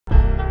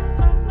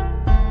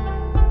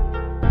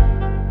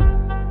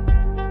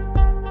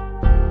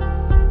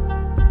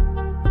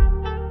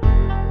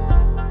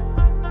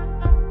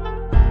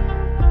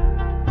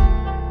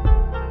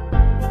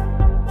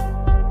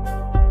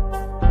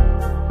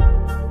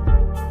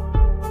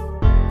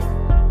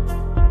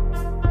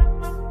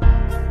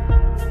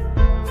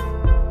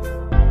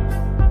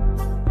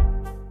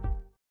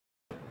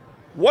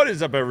What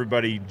is up,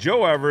 everybody?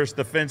 Joe Everest,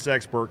 the fence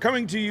expert,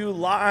 coming to you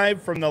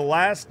live from the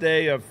last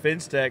day of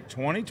Fencetech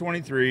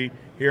 2023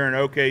 here in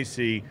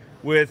OKC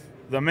with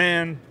the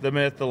man, the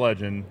myth, the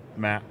legend,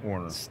 Matt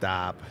Warner.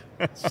 Stop.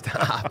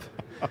 Stop.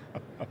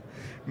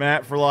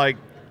 Matt, for like,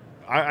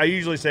 I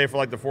usually say for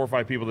like the 4 or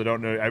 5 people that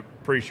don't know, I'm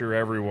pretty sure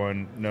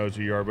everyone knows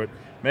who you are, but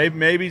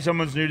maybe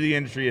someone's new to the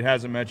industry and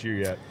hasn't met you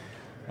yet.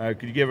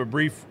 Could you give a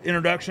brief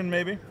introduction,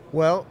 maybe?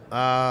 Well,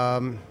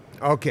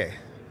 okay.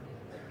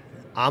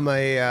 I'm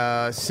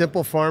a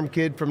simple farm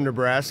kid from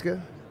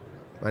Nebraska.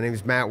 My name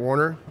is Matt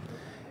Warner,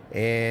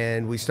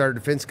 and we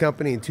started a fence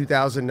company in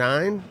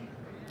 2009,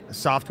 a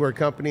software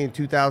company in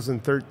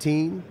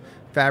 2013,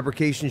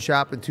 fabrication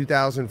shop in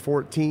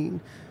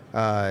 2014,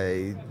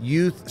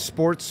 youth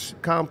sports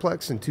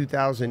complex in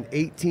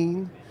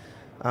 2018.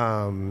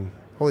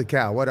 Holy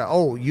cow, what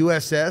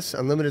USS,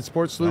 Unlimited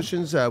Sports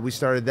Solutions. We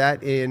started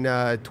that in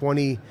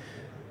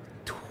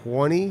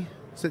 2020.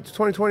 Is it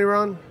 2020,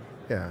 Ron?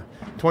 Yeah,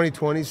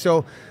 2020.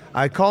 So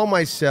I call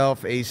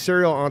myself a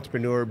serial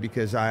entrepreneur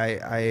because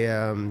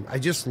I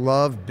just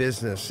love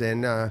business.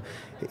 And I'll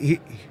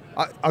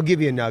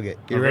give you a nugget.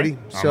 You ready?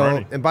 I'm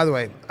ready. And by the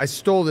way, I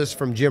stole this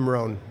from Jim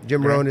Rohn.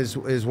 Jim Rohn is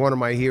one of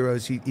my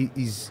heroes.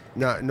 He's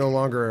no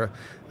longer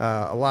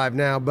alive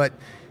now, but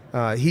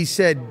he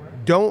said,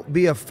 "Don't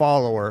be a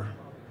follower,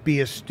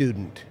 be a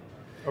student."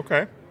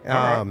 Okay.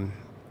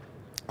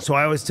 So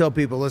I always tell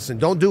people, listen,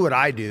 don't do what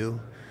I do.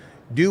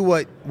 Do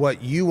what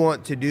you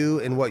want to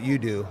do and what you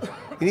do.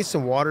 You need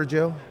some water,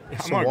 Joe? Yeah,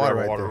 some water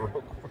right there.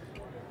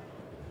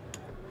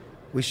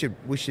 We should.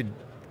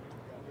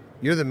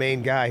 You're the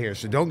main guy here,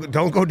 so don't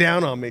go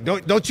down on me.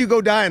 Don't you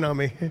go dying on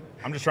me.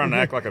 I'm just trying to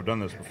act like I've done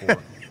this before.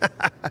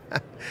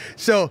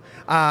 So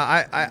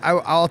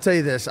I'll tell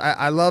you this.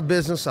 I love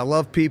business. I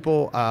love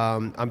people.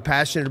 I'm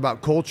passionate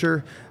about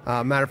culture.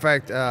 Matter of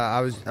fact,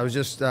 I was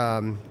just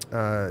talking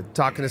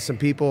to some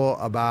people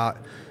about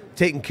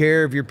taking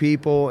care of your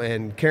people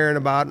and caring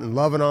about and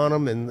loving on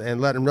them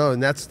and letting them know.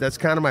 And that's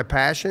kind of my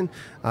passion.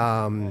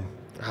 I'm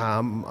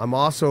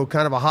also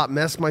kind of a hot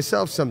mess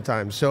myself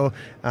sometimes. So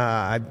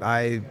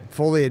I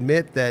fully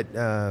admit that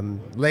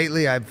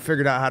lately I've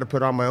figured out how to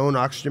put on my own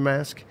oxygen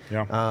mask.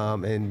 Yeah.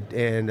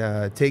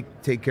 And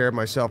take care of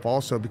myself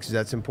also, because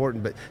that's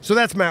important. But so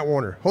that's Matt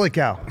Warner. Holy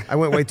cow, I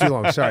went way too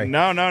long. Sorry.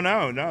 No.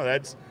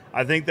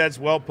 I think that's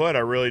well put. I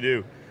really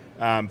do.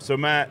 So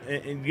Matt,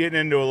 and getting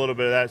into a little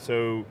bit of that.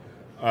 So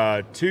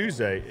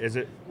Tuesday,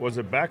 was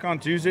it back on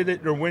Tuesday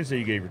or Wednesday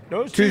you gave it?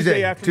 No, it was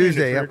Tuesday afternoon at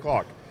 3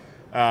 o'clock.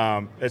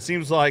 It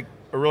seems like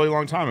a really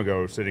long time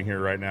ago sitting here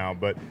right now,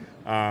 but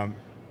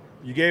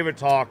you gave a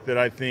talk that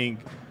I think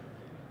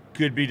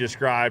could be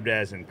described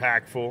as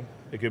impactful.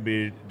 It could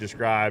be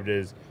described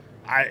as,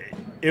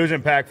 it was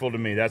impactful to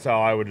me. That's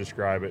how I would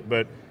describe it.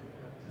 But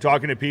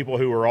talking to people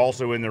who were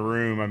also in the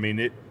room, I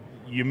mean,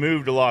 you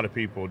moved a lot of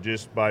people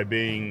just by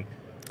being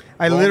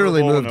I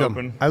literally moved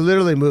them. I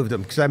literally moved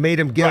them because I made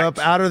them get up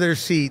out of their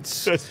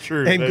seats. That's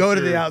true. And go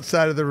to the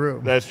outside of the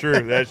room. That's true.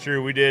 That's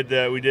true. We did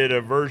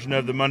a version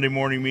of the Monday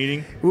morning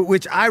meeting,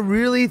 which I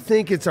really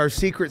think it's our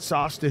secret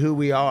sauce to who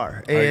we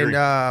are. And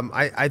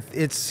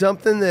it's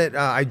something that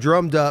I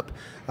drummed up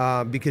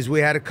because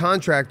we had a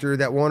contractor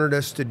that wanted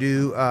us to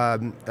do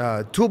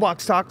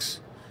toolbox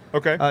talks.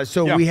 Okay.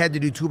 We had to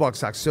do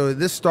toolbox talks. So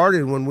this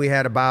started when we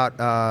had about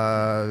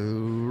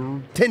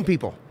 10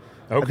 people.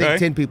 Okay. I think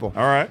 10 people.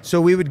 All right.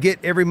 So we would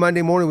get, every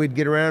Monday morning, we'd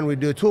get around, we'd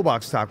do a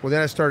toolbox talk. Well,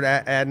 then I started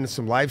adding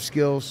some life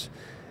skills.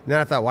 And then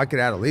I thought, well, I could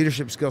add a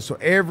leadership skill. So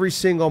every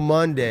single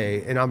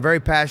Monday, and I'm very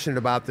passionate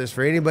about this,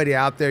 for anybody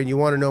out there and you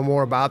want to know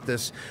more about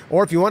this,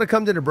 or if you want to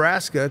come to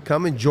Nebraska,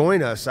 come and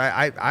join us.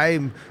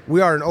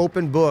 We are an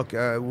open book.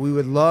 We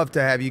would love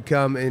to have you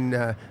come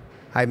and,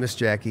 hi, Miss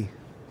Jackie.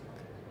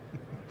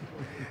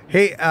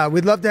 Hey,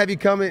 we'd love to have you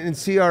come in and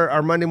see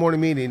our Monday morning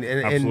meeting,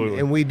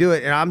 and we do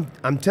it. And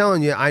I'm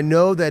telling you, I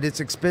know that it's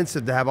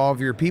expensive to have all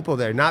of your people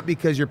there, not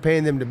because you're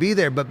paying them to be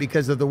there, but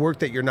because of the work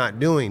that you're not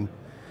doing.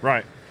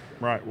 Right.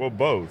 Well,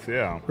 both,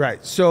 yeah.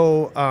 Right.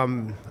 So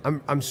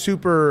I'm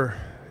super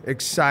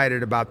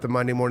excited about the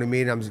Monday morning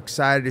meeting. I'm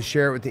excited to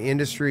share it with the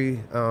industry.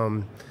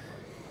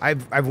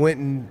 I've went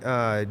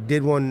and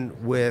did one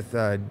with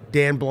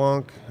Dan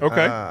Blanc.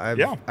 Okay.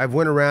 I've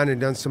went around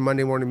and done some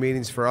Monday morning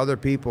meetings for other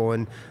people,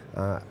 and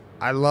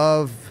I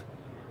love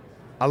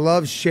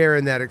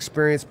sharing that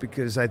experience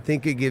because I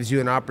think it gives you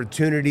an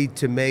opportunity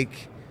to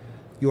make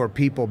your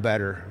people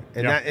better,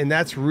 and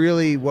that's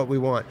really what we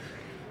want.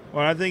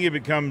 Well, I think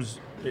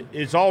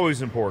it's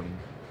always important.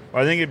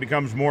 I think it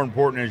becomes more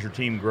important as your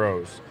team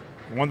grows.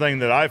 One thing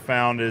that I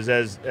found is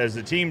as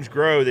the teams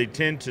grow, they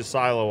tend to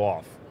silo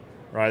off,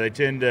 right? They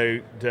tend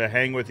to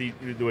hang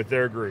with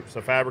their groups.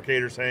 The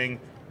fabricators hang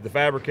with the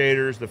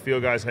fabricators, the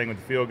field guys hang with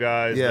the field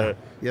guys.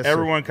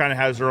 Everyone kind of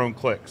has their own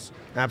cliques.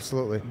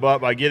 Absolutely. But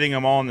by getting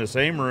them all in the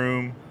same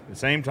room, the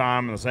same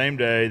time, on the same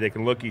day, they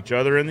can look each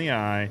other in the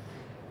eye,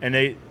 and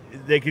they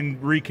can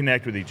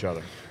reconnect with each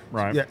other,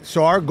 right? Yeah.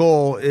 So our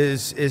goal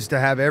is to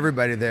have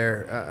everybody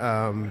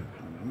there.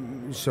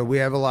 So we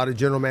have a lot of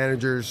general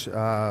managers,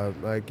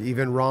 like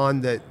even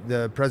Ron, that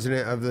the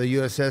president of the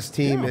USS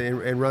team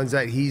and runs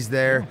that. He's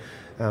there.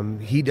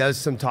 He does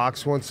some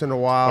talks once in a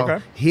while.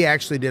 Okay. He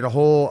actually did a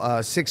whole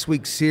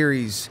 6-week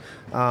series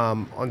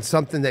on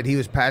something that he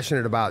was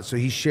passionate about. So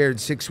he shared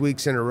 6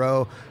 weeks in a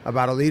row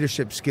about a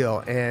leadership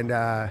skill, and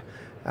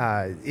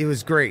it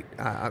was great.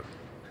 I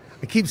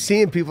keep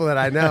seeing people that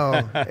I know,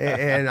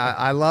 and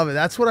I love it.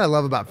 That's what I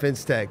love about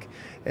Fencetech.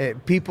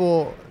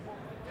 People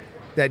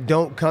that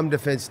don't come to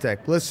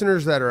Fencetech,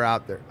 listeners that are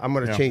out there. I'm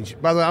going to change.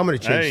 By the way, I'm going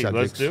to change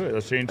subjects. Let's do it.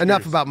 Let's change.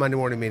 Enough about Monday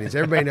morning meetings.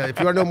 Everybody knows. If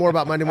you want to know more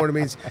about Monday morning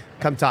meetings,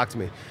 come talk to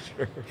me.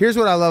 Sure. Here's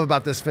what I love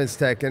about this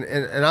Fencetech,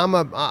 and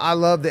I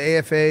love the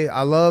AFA.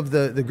 I love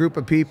the group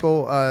of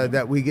people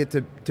that we get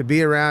to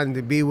be around and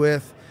to be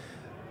with.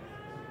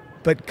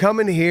 But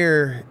coming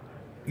here,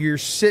 you're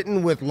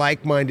sitting with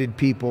like-minded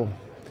people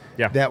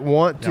that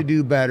want to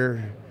do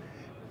better.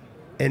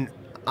 And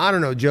I don't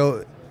know,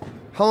 Joe,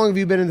 how long have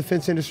you been in the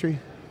fence industry?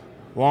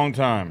 Long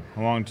time.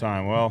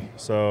 Well,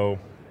 so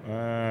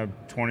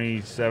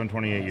 27,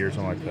 28 years,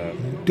 something like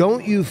that.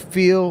 Don't you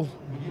feel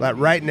that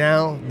right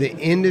now the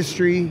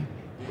industry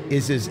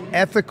is as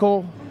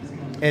ethical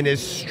and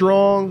as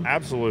strong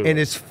Absolutely. and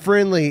as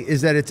friendly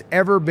as that it's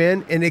ever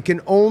been, and it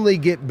can only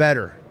get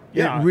better?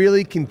 Yeah. It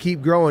really can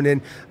keep growing.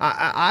 And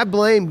I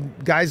blame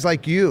guys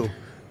like you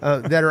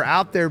that are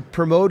out there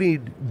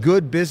promoting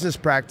good business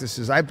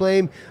practices. I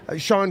blame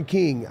Sean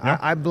King. Yeah.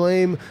 I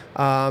blame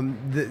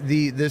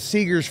the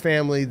Seegers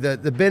family,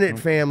 the Bennett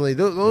family,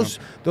 those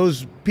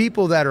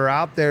people that are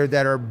out there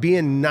that are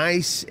being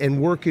nice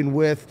and working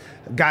with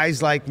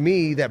guys like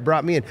me that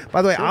brought me in.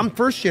 By the way, I'm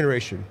first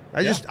generation.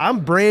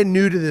 I'm brand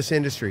new to this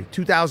industry.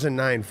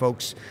 2009,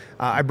 folks.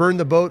 I burned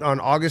the boat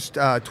on August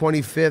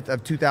 25th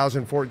of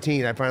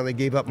 2014. I finally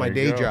gave up my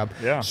day job.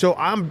 Yeah. So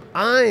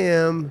I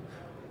am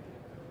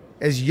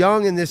as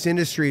young in this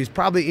industry as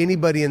probably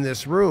anybody in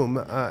this room,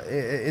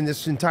 in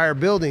this entire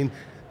building.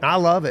 I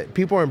love it.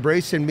 People are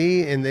embracing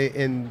me,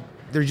 and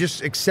they're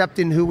just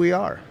accepting who we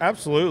are.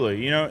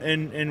 Absolutely. You know,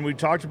 and we've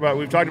talked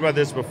about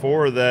this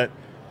before, that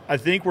I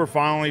think we're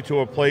finally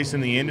to a place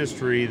in the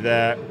industry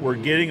that we're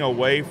getting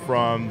away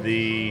from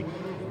the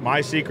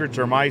my secrets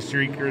are my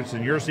secrets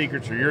and your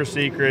secrets are your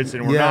secrets,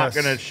 and we're not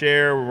going to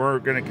share, we're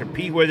going to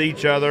compete with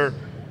each other.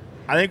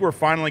 I think we're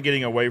finally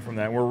getting away from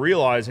that. We're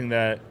realizing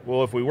that,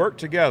 well, if we work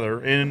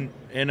together in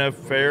a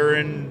fair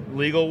and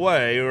legal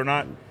way, we're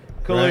not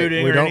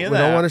colluding or any of that.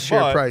 We don't want to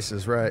share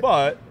prices, right?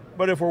 But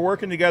if we're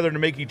working together to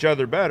make each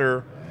other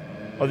better,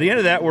 at the end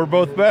of that, we're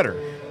both better.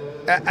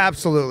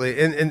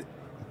 Absolutely. And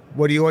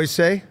what do you always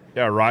say?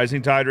 Yeah,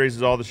 rising tide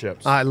raises all the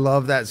ships. I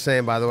love that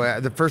saying, by the way.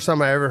 The first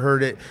time I ever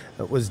heard it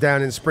was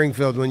down in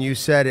Springfield when you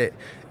said it.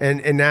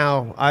 And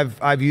now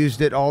I've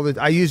used it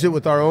I use it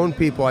with our own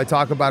people. I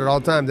talk about it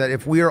all the time, that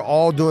if we are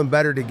all doing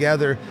better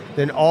together,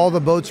 then all the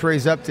boats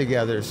raise up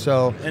together.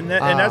 So and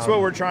that's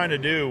what we're trying to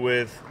do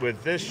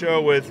with this show,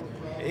 with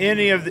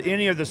any of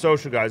the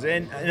social guys.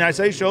 And I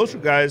say social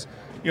guys,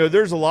 you know,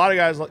 there's a lot of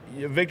guys like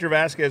Victor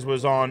Vasquez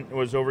was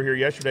over here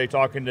yesterday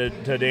talking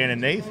to Dan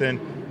and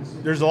Nathan.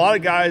 There's a lot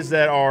of guys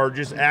that are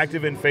just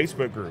active in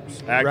Facebook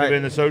groups, active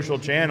in the social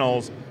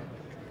channels,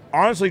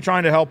 honestly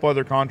trying to help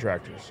other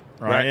contractors,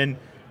 right? And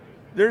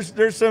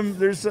there's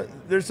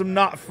some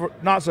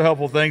not so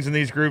helpful things in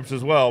these groups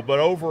as well. But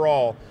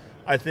overall,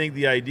 I think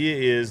the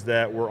idea is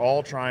that we're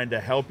all trying to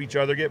help each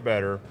other get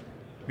better,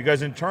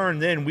 because in turn,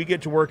 then we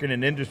get to work in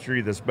an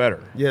industry that's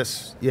better.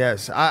 Yes,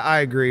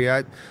 I agree.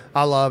 I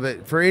love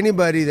it. For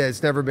anybody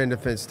that's never been to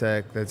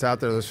Fencetech, that's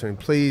out there listening,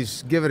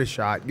 please give it a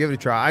shot, give it a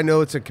try. I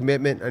know it's a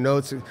commitment. I know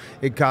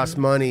it costs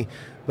money,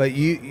 but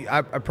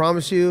I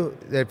promise you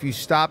that if you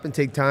stop and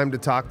take time to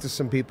talk to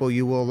some people,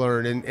 you will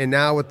learn. And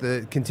now with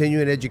the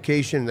continuing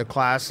education, the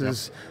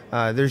classes,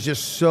 there's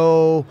just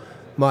so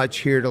much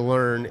here to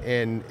learn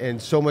and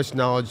so much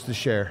knowledge to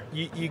share.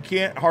 You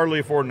can't hardly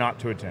afford not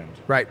to attend.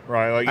 Right.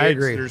 Like I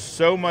agree. There's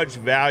so much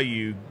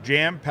value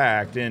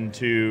jam-packed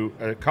into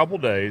a couple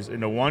days,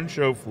 into one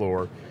show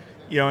floor.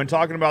 You know, and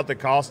talking about the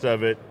cost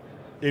of it,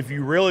 if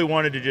you really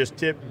wanted to just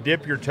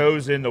dip your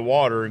toes in the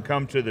water and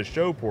come to the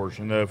show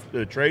portion,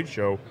 the trade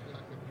show,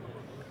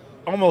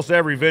 almost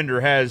every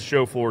vendor has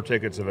show floor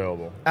tickets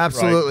available.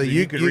 Absolutely. Right? So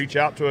you could reach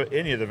out to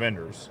any of the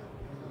vendors.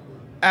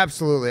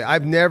 Absolutely.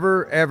 I've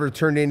never, ever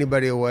turned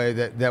anybody away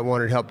that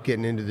wanted help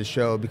getting into the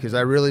show, because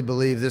I really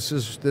believe this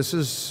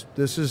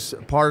is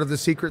part of the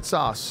secret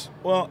sauce.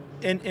 Well,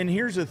 and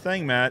here's the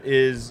thing, Matt,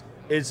 is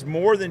it's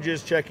more than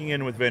just checking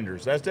in with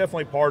vendors. That's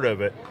definitely part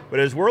of it. But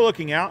as we're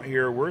looking out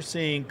here, we're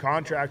seeing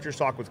contractors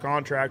talk with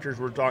contractors.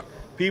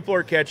 People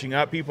are catching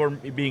up. People are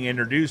being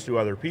introduced to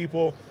other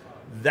people.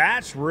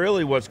 That's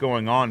really what's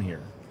going on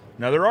here.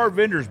 Now, there are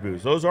vendors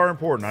booths. Those are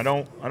important. I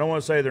don't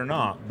want to say they're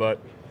not, but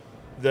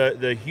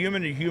the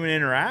human-to-human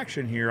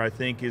interaction here, I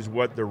think, is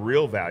what the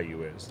real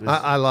value is.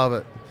 I love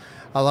it.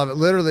 I love it.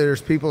 Literally,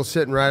 there's people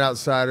sitting right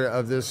outside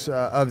of this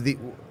of the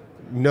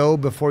Know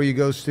Before You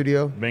Go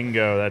studio.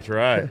 Bingo, that's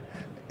right.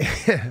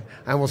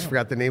 I almost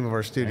forgot the name of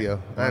our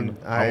studio.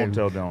 I won't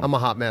tell Dylan. I'm a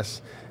hot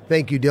mess.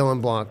 Thank you,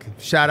 Dylan Blanc.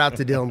 Shout out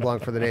to Dylan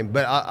Blanc for the name.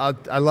 But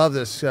I love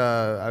this.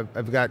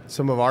 I've got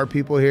some of our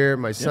people here.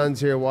 My son's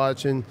here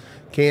watching.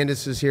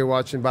 Candace is here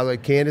watching. By the way,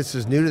 Candace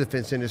is new to the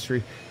fence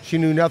industry. She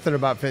knew nothing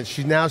about fence.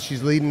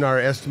 She's leading our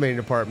estimating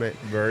department.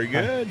 Very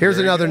good. Here's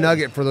another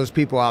nugget for those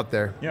people out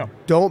there. Yeah.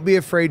 Don't be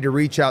afraid to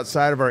reach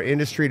outside of our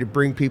industry to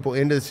bring people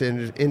into this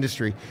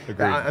industry.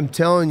 Agreed. I'm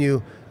telling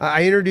you,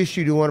 I introduced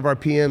you to one of our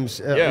PMs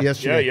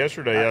yesterday. Yeah,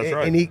 yesterday. That's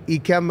right. And he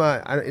came,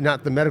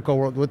 not the medical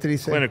world. What did he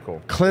say?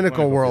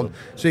 Clinical world. field.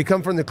 So he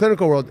come from the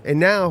clinical world, and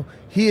now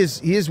he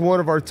is one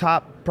of our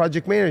top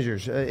project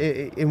managers.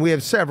 And we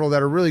have several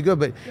that are really good,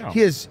 but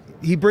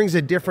he brings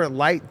a different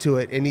light to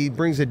it, and he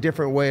brings a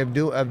different way of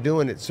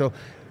doing it. So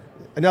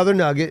another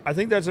nugget. I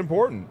think that's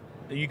important.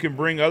 You can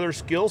bring other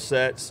skill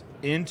sets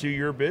into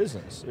your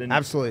business. And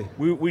absolutely.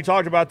 We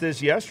talked about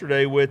this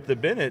yesterday with the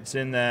Bennett's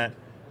in that,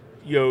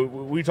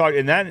 we talk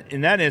in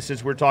that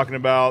instance, we're talking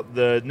about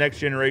the next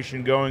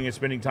generation going and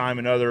spending time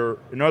in other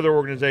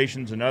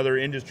organizations and other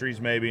industries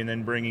maybe, and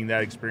then bringing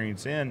that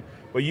experience in.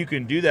 But you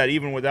can do that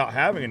even without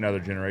having another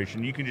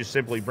generation. You can just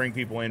simply bring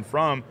people in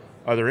from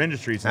other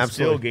industries and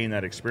still gain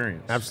that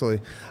experience.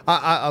 Absolutely.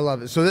 I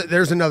love it. So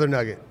there's another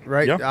nugget,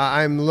 right? Yeah.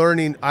 I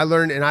learned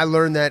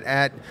that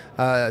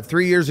at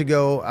 3 years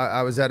ago,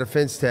 I was at a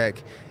Fencetech,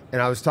 and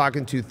I was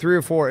talking to 3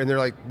 or 4, and they're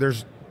like,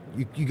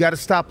 you got to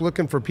stop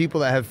looking for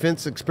people that have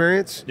fence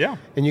experience. Yeah.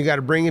 And you got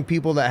to bring in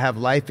people that have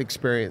life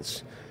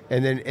experience,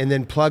 and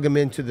then plug them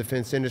into the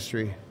fence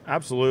industry.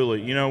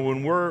 Absolutely.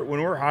 When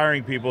we're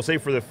hiring people, say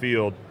for the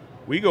field,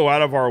 we go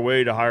out of our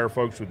way to hire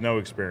folks with no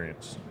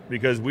experience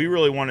because we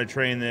really want to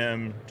train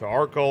them to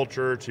our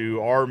culture,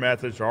 to our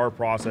methods, to our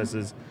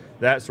processes,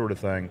 that sort of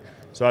thing.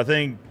 So I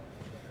think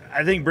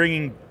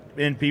bringing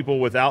in people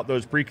without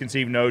those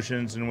preconceived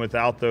notions and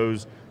without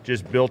those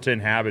just built-in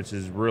habits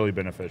is really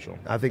beneficial.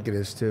 I think it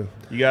is too.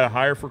 You got to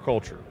hire for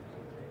culture.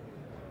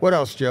 What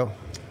else, Joe?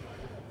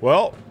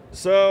 Well,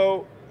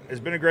 so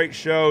it's been a great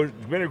show.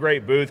 It's been a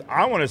great booth.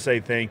 I want to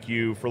say thank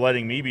you for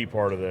letting me be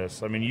part of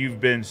this. I mean, you've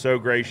been so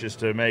gracious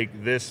to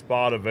make this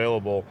spot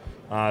available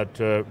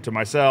to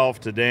myself,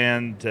 to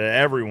Dan, to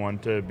everyone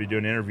to be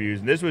doing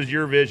interviews. And this was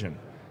your vision.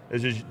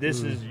 This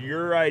is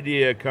your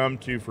idea come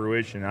to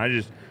fruition.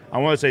 I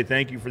want to say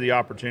thank you for the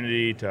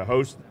opportunity to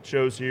host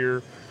shows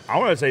here. I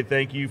want to say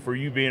thank you for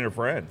you being a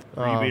friend,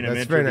 for you being a mentor.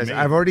 That's very nice. To me.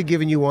 I've already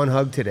given you one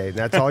hug today.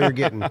 That's all you're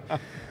getting.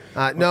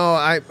 No,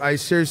 I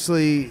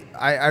seriously,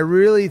 I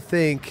really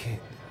think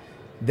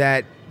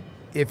that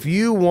if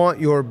you want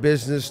your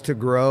business to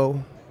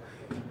grow,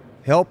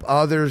 help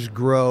others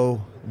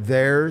grow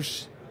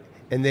theirs,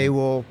 and they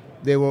will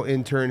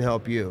in turn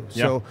help you.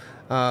 Yep.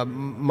 So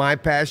my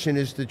passion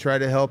is to try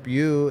to help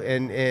you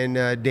and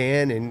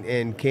Dan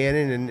and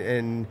Cannon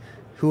and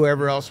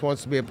whoever else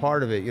wants to be a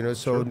part of it.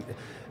 So. Sure.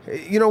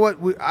 You know what?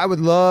 I would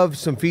love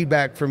some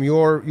feedback from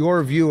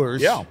your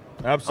viewers. Yeah,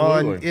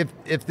 absolutely. On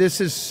if this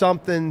is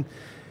something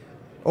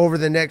over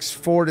the next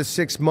 4 to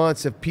 6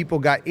 months, if people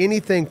got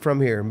anything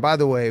from here. And by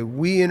the way,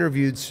 you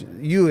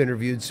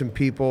interviewed some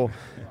people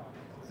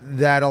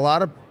that a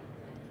lot of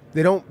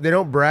they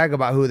don't brag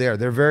about who they are.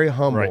 They're very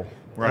humble.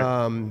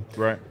 Right.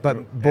 Right.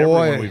 But boy,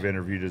 everyone we've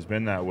interviewed has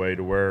been that way,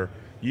 to where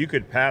you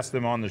could pass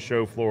them on the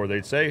show floor.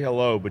 They'd say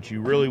hello, but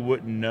you really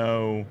wouldn't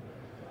know.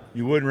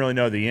 You wouldn't really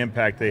know the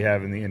impact they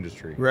have in the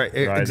industry. Right,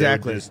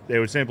 exactly. They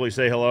would simply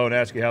say hello and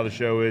ask you how the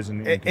show is.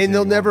 And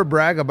they'll never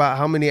brag about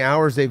how many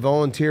hours they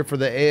volunteer for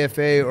the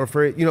AFA or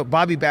for,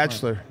 Bobby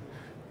Batchelor.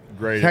 Right.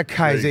 Great. That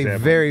guy is a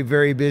very,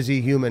 very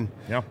busy human.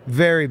 Yeah.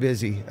 Very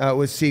busy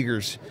with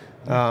Seegers.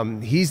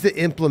 He's the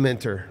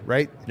implementer,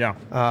 right? Yeah.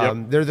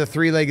 They're the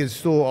three-legged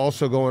stool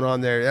also going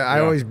on there. I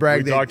always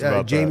brag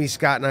that Jamie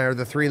Scott and I are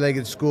the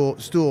three-legged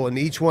stool, and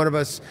each one of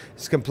us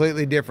is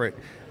completely different.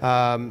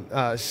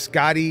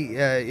 Scotty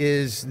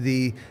is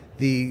the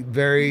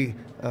very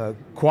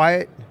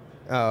quiet,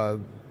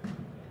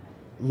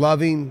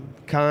 loving,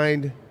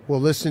 kind,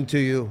 will listen to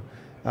you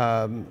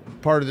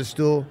part of the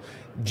stool.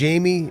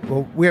 Jamie,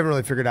 well, we haven't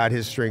really figured out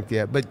his strength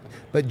yet, but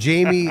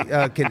Jamie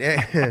can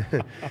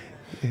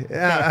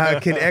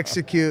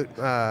execute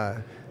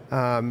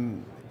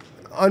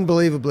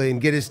unbelievably and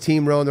get his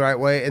team rolling the right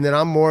way. And then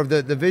I'm more of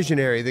the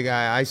visionary, the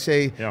guy. I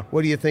say,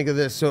 what do you think of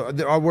this? So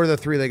we're the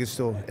three-legged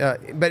stool.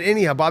 But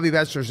anyhow, Bobby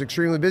Batchelor is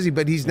extremely busy,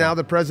 but he's now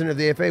the president of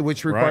the AFA,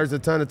 which requires a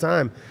ton of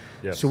time.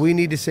 Yes. So we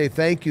need to say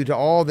thank you to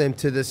all of them,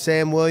 to the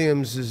Sam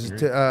Williams,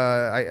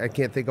 I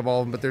can't think of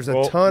all of them, but there's a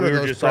ton of those. We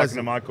were just talking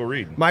to Michael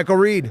Reed. Michael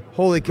Reed,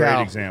 holy cow.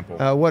 Great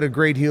example. What a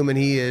great human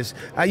he is.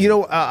 I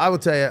will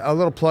tell you, a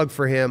little plug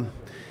for him.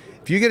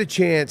 If you get a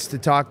chance to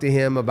talk to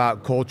him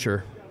about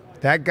culture,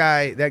 that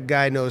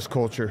guy knows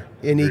culture,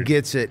 and he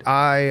gets it.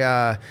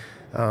 I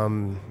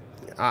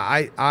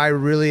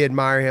really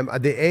admire him.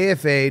 The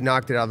AFA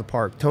knocked it out of the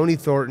park. Tony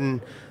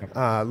Thornton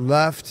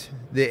left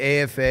the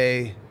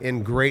AFA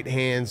in great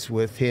hands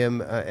with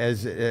him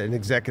as an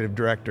executive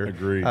director.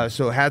 Agreed.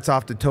 So hats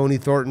off to Tony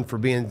Thornton for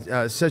being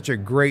such a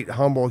great,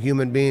 humble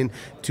human being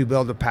to be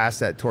able to pass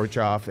that torch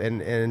off.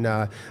 And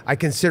I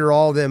consider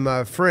all of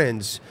them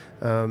friends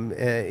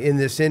in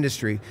this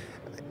industry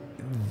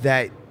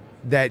that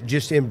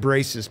just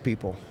embraces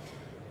people.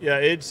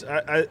 Yeah,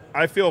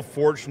 I feel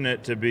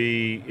fortunate to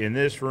be in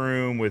this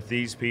room with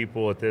these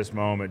people at this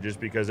moment, just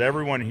because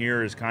everyone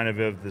here is kind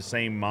of the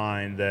same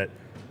mind that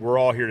we're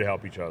all here to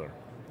help each other.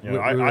 You know,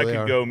 We I really could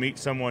are. go meet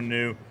someone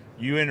new.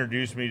 You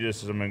introduced me to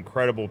some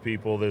incredible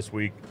people this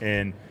week,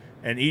 and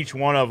each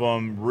one of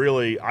them,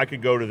 really, I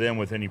could go to them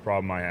with any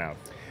problem I have.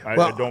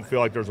 I don't feel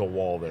like there's a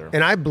wall there.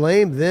 And I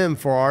blame them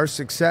for our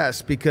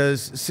success,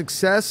 because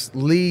success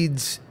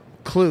leads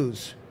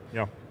clues.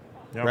 Yeah.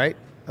 Right?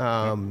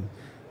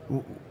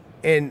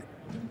 And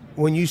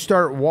when you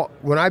start,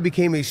 when I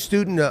became a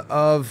student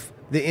of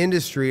the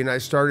industry and I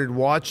started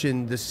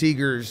watching the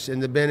Seegers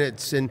and the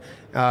Bennetts and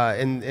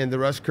the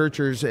Russ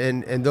Kirchers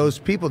and those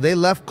people, they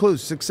left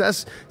clues.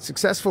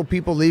 Successful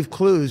people leave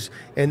clues,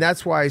 and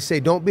that's why I say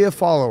don't be a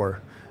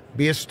follower,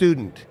 be a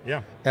student.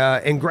 Yeah.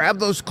 And grab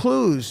those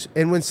clues.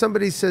 And when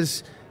somebody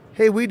says,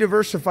 "Hey, we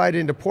diversified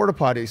into porta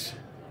potties,"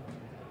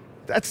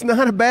 that's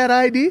not a bad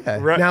idea.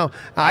 Right. Now,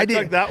 I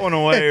took that one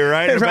away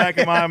right in the back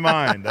of my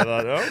mind. I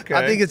thought, okay.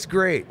 I think it's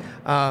great,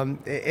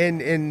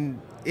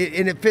 and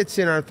it fits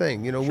in our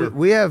thing. You know, Sure.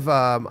 we have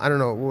I don't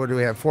know, what do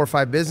we have, 4 or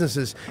 5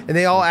 businesses, and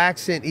they all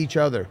accent each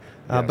other,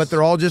 Yes. but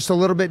they're all just a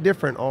little bit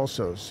different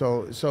also.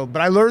 So,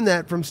 but I learned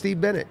that from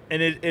Steve Bennett.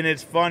 And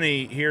it's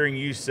funny hearing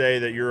you say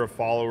that you're a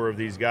follower of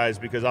these guys,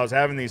 because I was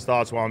having these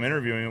thoughts while I'm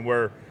interviewing them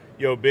where,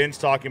 you know, Ben's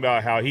talking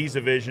about how he's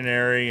a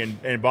visionary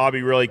and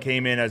Bobby really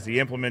came in as the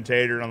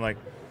implementator. And I'm like,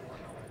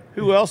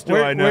 who else do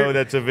I know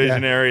that's a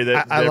visionary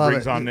that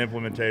brings on the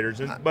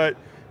implementators?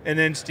 And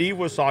then Steve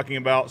was talking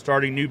about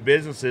starting new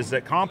businesses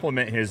that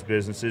complement his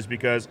businesses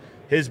because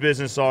his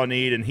business saw a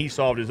need and he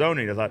solved his own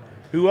need. I thought,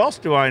 who else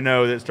do I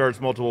know that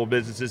starts multiple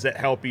businesses that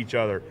help each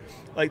other?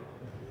 Like,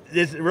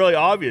 it's really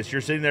obvious.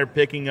 You're sitting there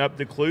picking up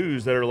the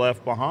clues that are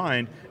left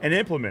behind and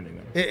implementing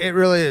them. It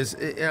really is.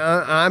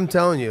 I'm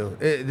telling you,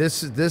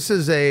 this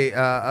is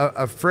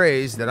a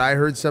phrase that I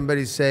heard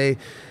somebody say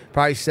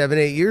probably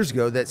 7-8 years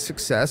ago, that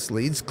success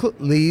leaves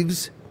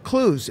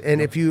clues.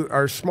 And if you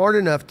are smart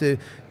enough to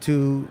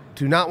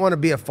not want to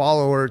be a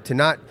follower, to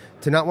not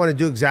want to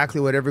do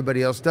exactly what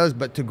everybody else does,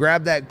 but to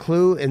grab that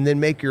clue and then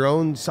make your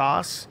own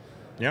sauce,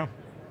 yeah,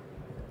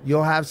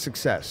 you'll have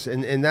success.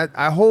 And that,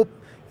 I hope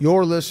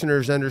your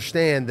listeners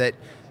understand that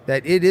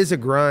it is a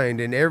grind,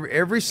 and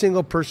every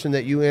single person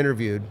that you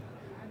interviewed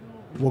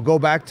will go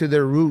back to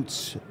their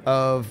roots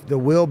of the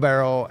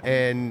wheelbarrow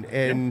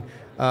and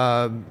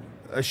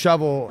a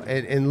shovel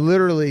and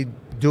literally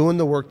doing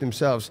the work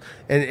themselves.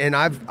 And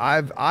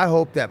I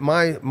hope that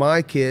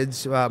my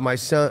kids, my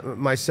son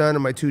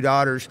and my 2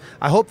 daughters,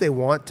 I hope they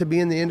want to be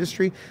in the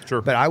industry.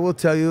 Sure. But I will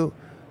tell you,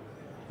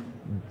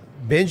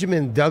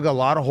 Benjamin dug a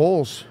lot of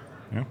holes.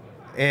 Yeah.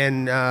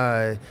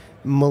 And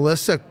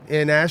Melissa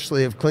and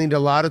Ashley have cleaned a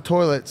lot of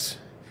toilets,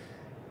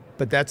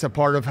 but that's a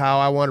part of how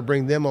I want to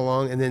bring them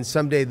along. And then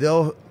someday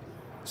they'll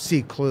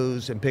see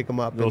clues and pick them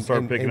up. They'll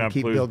start picking and up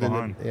keep clues building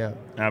behind. them.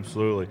 Yeah,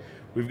 absolutely.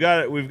 We've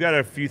got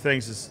a few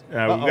things. We've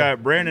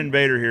got Brandon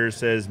Bader here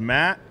says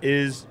Matt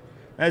is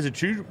as a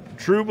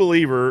true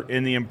believer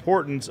in the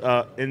importance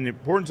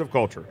of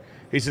culture.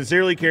 He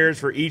sincerely cares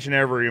for each and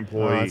every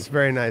employee. That's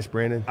very nice,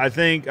 Brandon. I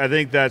think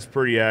that's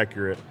pretty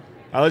accurate.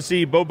 Let's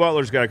see. Bo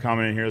Butler's got a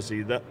comment in here. Let's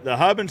see. The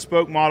hub and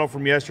spoke model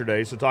from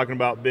yesterday, so talking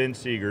about Ben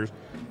Seegers,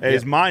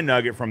 is my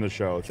nugget from the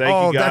show.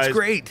 Thank you guys that's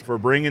great. for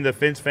bringing the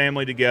Fence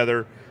family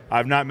together.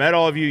 I've not met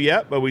all of you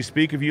yet, but we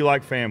speak of you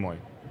like family.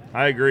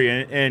 I agree.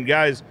 And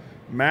guys,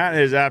 Matt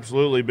has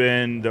absolutely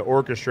been the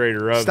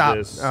orchestrator of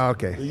this. Oh,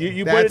 okay.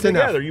 You put it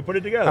together. Enough. You put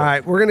it together. All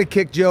right, we're going to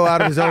kick Joe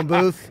out of his own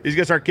booth. He's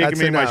going to start kicking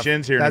me in my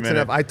shins here in a minute.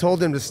 That's enough. I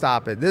told him to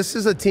stop it. This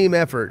is a team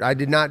effort. I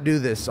did not do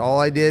this. All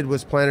I did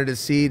was planted a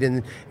seed,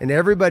 and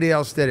everybody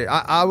else did it.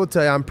 I will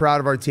tell you, I'm proud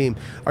of our team.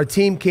 Our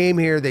team came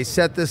here. They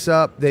set this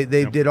up. They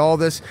did all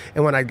this.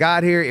 And when I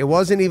got here, it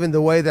wasn't even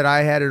the way that I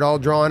had it all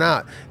drawn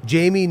out.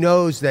 Jamie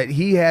knows that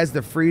he has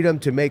the freedom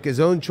to make his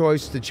own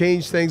choice, to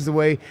change things the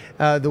way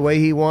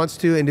he wants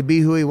to, and to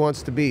be who he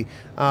wants to be.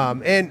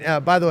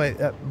 And by the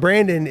way,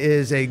 Brandon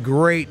is a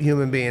great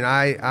human being.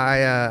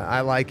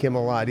 I like him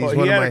a lot. He's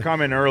he had a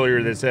comment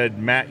earlier that said,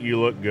 "Matt, you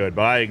look good,"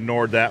 but I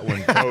ignored that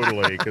one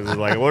totally because it's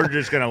like we're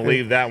just going to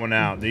leave that one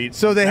out.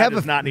 So they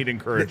does not need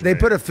encouragement. They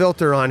put a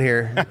filter on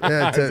here.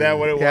 Is that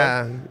what it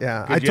was?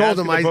 Yeah. I told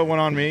him I put one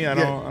on me. I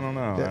don't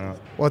know. Yeah.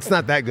 Well, it's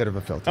not that good of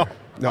a filter.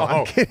 No,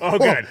 I'm kidding. Oh,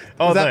 good.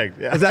 Oh, thanks.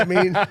 Yeah. Does that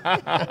mean?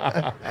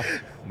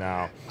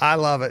 No. I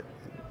love it.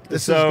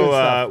 This is good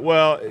stuff.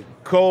 Well,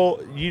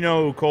 Cole, you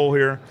know Cole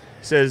here,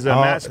 says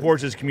Matt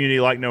supports his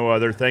community like no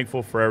other.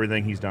 Thankful for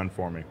everything he's done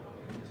for me.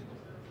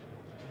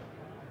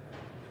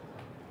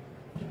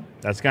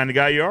 That's the kind of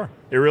guy you are.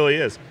 It really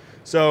is.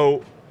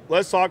 So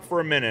let's talk for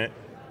a minute.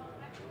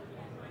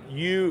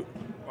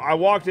 I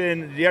walked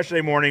in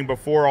yesterday morning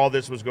before all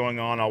this was going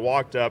on. I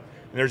walked up,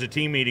 and there's a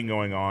team meeting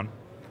going on.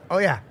 Oh,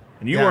 yeah.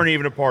 And you weren't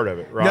even a part of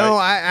it, right? No,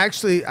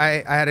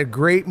 I had a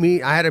great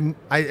meet. I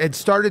had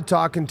started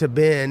talking to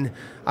Ben.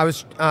 I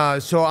was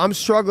so I'm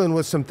struggling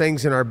with some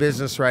things in our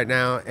business right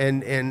now,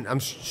 and I'm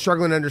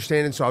struggling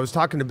understanding. So I was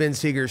talking to Ben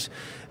Seegers,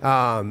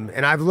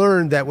 and I've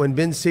learned that when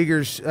Ben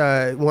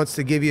Seegers wants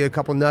to give you a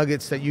couple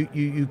nuggets, that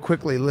you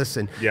quickly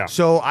listen. Yeah.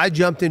 So I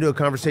jumped into a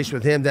conversation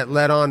with him that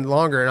led on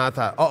longer, and I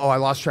thought, I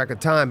lost track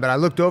of time. But I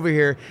looked over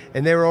here,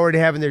 and they were already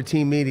having their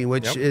team meeting,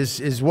 which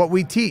is what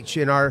we teach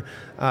in our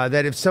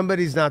that if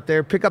somebody's not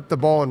there, pick up the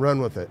ball and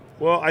run with it.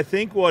 Well, I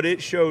think what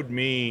it showed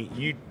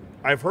me,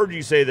 I've heard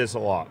you say this a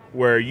lot,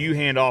 where you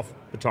hand off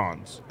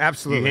batons.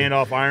 Absolutely. You hand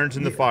off irons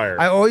in the fire.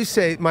 I always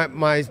say,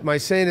 my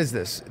saying is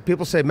this.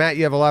 People say, Matt,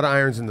 you have a lot of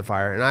irons in the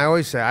fire. And I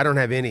always say, I don't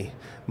have any.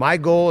 My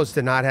goal is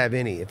to not have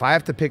any. If I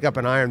have to pick up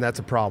an iron, that's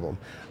a problem.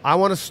 I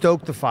want to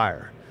stoke the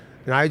fire.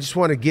 And I just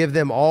want to give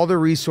them all the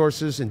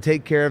resources and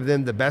take care of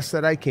them the best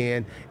that I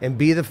can and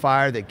be the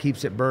fire that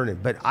keeps it burning.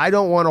 But I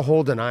don't want to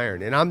hold an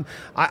iron. And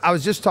I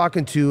was just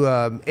talking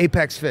to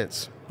Apex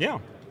Fence. Yeah.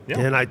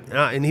 Yeah.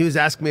 And he was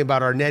asking me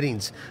about our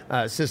nettings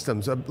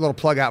systems. A little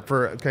plug out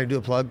for, can I do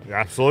a plug?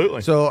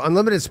 Absolutely. So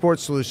Unlimited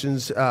Sports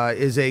Solutions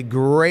is a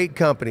great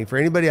company for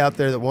anybody out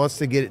there that wants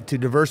to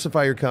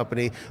diversify your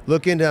company.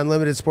 Look into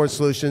Unlimited Sports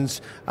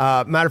Solutions.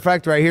 Matter of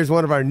fact, right here's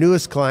one of our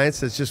newest clients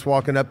that's just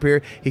walking up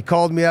here. He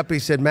called me up. He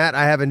said, Matt,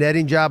 I have a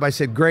netting job. I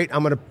said, great.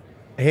 I'm going to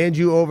hand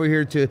you over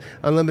here to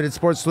Unlimited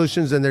Sports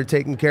Solutions, and they're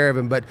taking care of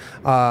him. But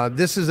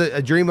this is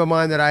a dream of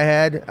mine that I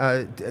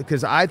had,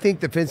 because I think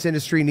the fence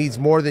industry needs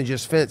more than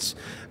just fence.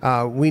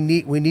 We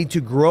need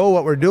to grow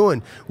what we're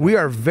doing. We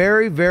are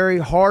very, very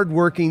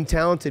hardworking,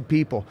 talented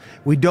people.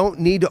 We don't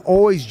need to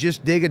always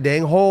just dig a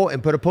dang hole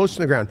and put a post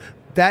in the ground.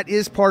 That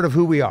is part of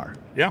who we are.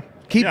 Yeah.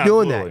 Keep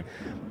doing absolutely.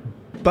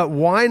 that. But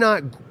why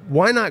not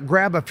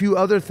grab a few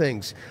other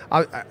things?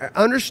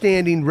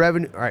 Understanding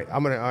revenue. All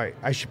right,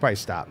 I should probably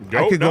stop.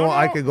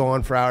 I could go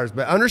on for hours,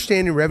 but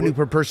understanding revenue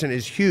per person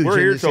is huge. We're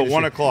here till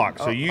 1 o'clock,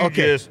 so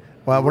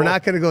Well, we're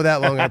not going to go that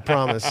long, I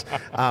promise.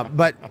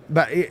 But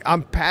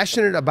I'm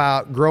passionate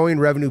about growing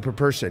revenue per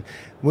person.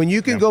 When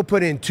you can go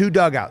put in 2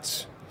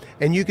 dugouts,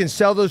 and you can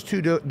sell those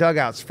 2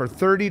 dugouts for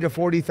 $30,000 to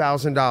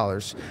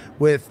 $40,000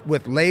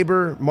 with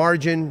labor,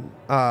 margin,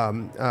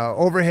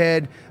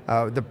 overhead,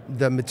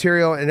 the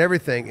material, and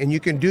everything, and you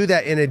can do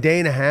that in a day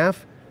and a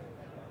half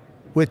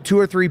with 2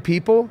 or 3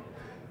 people.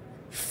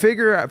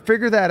 Figure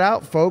that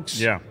out, folks.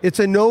 Yeah, it's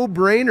a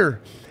no-brainer.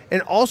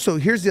 And also,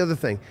 here's the other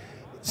thing: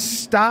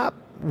 stop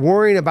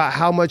worrying about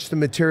how much the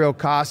material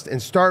costs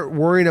and start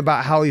worrying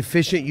about how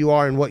efficient you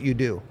are in what you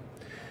do.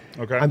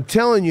 Okay. I'm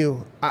telling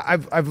you,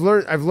 I've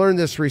learned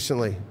this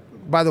recently.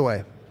 By the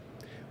way,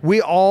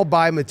 we all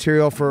buy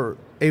material for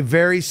a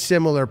very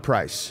similar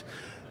price.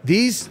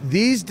 These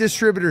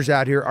distributors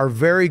out here are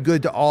very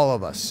good to all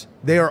of us.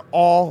 They are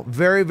all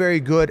very, very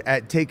good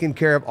at taking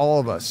care of all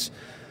of us.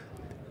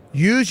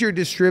 Use your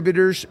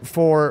distributors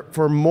for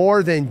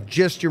more than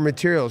just your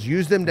materials.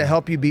 Use them to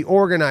help you be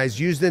organized.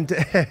 Use them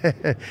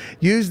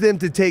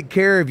to take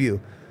care of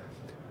you.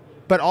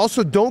 But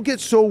also, don't get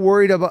so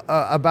worried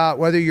about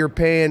whether you're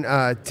paying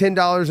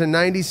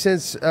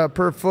 $10.90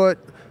 per foot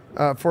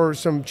for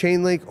some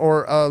chain link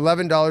or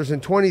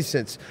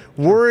 $11.20.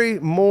 Worry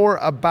more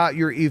about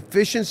your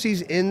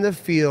efficiencies in the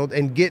field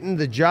and getting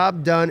the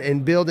job done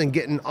and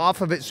getting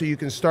off of it so you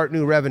can start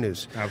new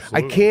revenues.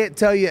 Absolutely. I can't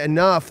tell you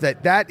enough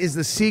that is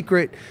the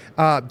secret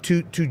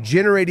to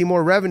generating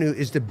more revenue,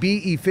 is to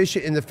be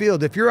efficient in the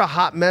field. If you're a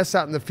hot mess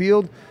out in the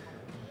field,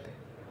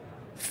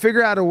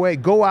 figure out a way.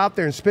 Go out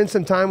there and spend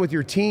some time with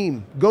your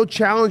team. Go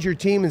challenge your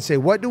team and say,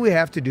 what do we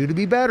have to do to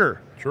be better?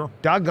 Sure.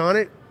 Doggone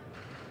it.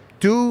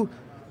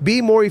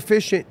 Be more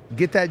efficient.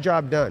 Get that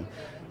job done.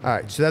 All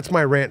right, so that's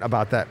my rant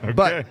about that. Okay.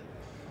 But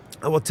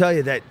I will tell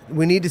you that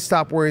we need to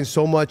stop worrying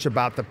so much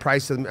about the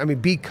price of them. I mean,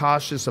 be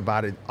cautious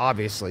about it,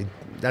 obviously.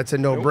 That's a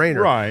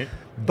no-brainer. Right.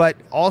 But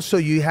also,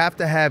 you have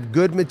to have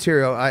good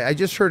material. I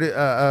just heard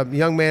a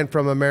young man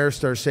from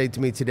Ameristar say to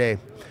me today,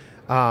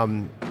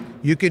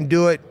 you can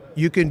do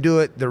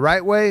it the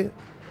right way,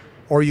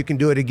 or you can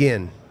do it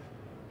again.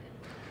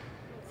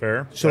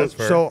 Fair. That's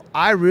fair. So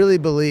I really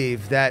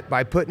believe that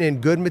by putting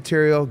in good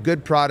material,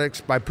 good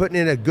products, by putting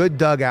in a good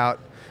dugout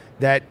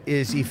that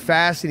is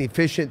fast and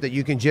efficient, that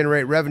you can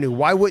generate revenue,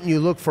 why wouldn't you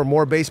look for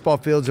more baseball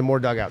fields and more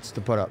dugouts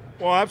to put up?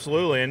 Well,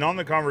 absolutely. And on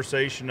the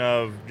conversation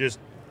of just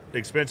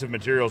expensive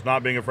materials,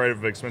 not being afraid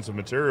of expensive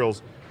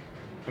materials,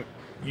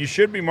 you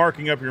should be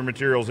marking up your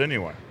materials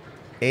anyway.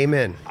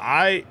 Amen.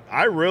 I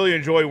really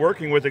enjoy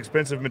working with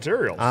expensive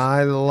materials.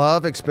 I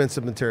love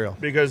expensive material.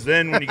 Because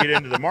then when you get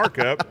into the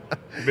markup,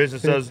 your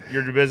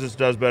business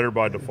does better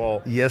by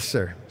default. Yes,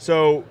 sir.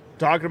 So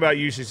talking about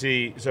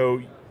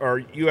UCC, or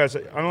US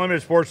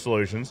Unlimited Sports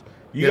Solutions,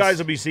 you guys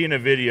will be seeing a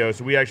video.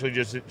 So we actually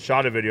just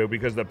shot a video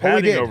because the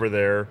padding over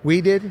there.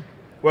 We did?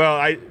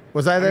 Well,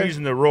 was I there? I'm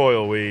using the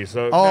royal we.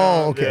 So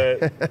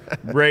okay.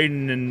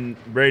 Braden,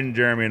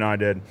 Jeremy, and I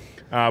did.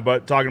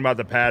 But talking about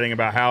the padding,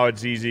 about how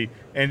it's easy.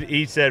 And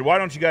he said, why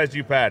don't you guys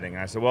do padding?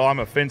 I said, well, I'm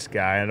a fence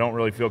guy. I don't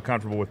really feel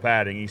comfortable with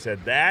padding. He said,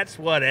 that's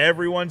what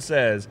everyone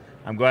says.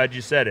 I'm glad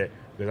you said it,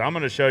 because I'm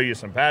going to show you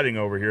some padding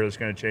over here that's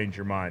going to change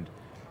your mind.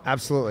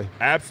 Absolutely.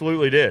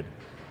 Absolutely did.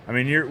 I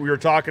mean, we were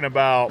talking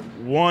about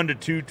 1 to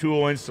 2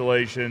 tool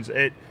installations.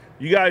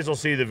 You guys will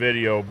see the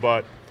video,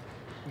 but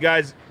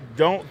guys,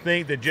 don't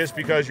think that just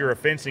because you're a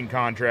fencing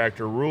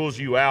contractor rules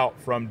you out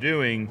from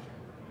doing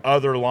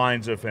other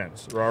lines of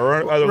fence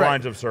or other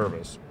lines of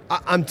service.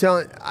 I'm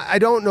telling, I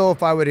don't know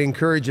if I would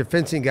encourage a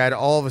fencing guy to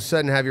all of a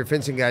sudden have your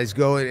fencing guys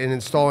go and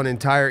install an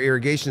entire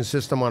irrigation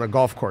system on a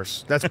golf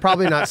course. That's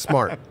probably not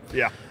smart.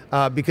 Yeah.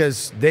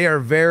 Because they are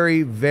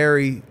very,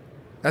 very,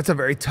 that's a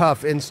very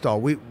tough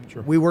install. We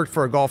worked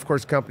for a golf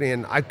course company,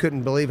 and I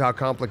couldn't believe how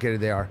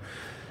complicated they are.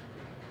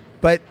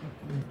 But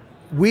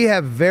we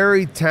have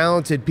very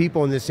talented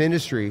people in this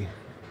industry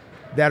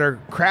that are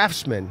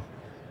craftsmen,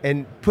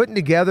 and putting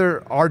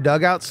together our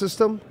dugout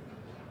system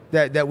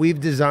that we've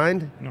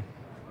designed,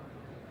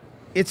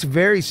 it's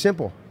very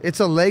simple. It's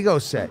a Lego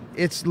set.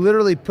 It's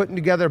literally putting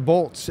together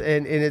bolts,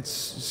 and it's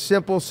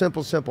simple,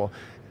 simple, simple.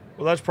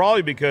 Well, that's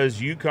probably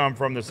because you come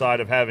from the side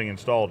of having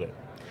installed it.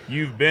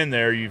 You've been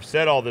there, you've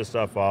set all this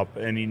stuff up,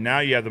 and now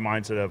you have the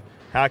mindset of,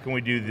 how can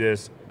we do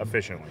this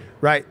efficiently?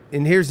 Right,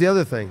 and here's the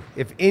other thing.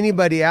 If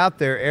anybody out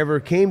there ever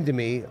came to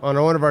me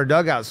on one of our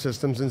dugout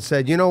systems and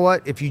said, you know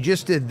what, if you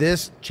just did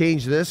this,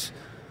 change this,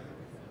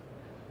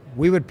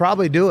 we would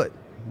probably do it.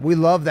 We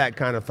love that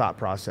kind of thought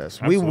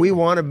process. We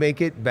want to make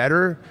it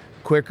better,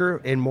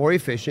 quicker, and more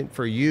efficient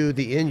for you,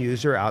 the end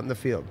user, out in the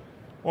field.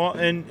 Well,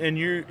 and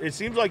it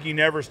seems like you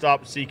never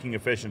stop seeking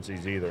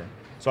efficiencies either.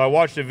 So I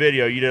watched a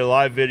video. You did a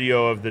live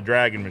video of the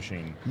Dragon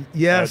machine.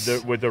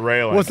 Yes. With the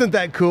railing. Wasn't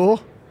that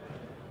cool?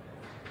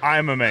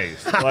 I'm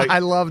amazed. Like, I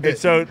loved it.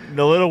 So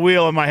the little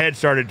wheel in my head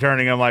started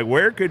turning. I'm like,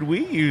 where could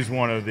we use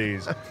one of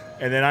these?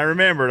 And then I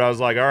remembered. I was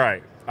like, all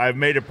right, I've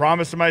made a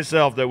promise to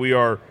myself that we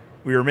are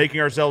making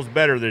ourselves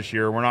better this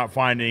year. We're not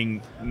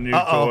finding new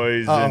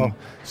toys. And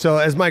so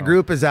as my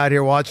group is out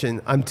here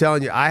watching, I'm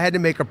telling you, I had to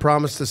make a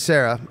promise to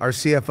Sarah, our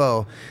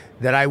CFO,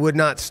 that I would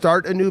not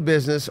start a new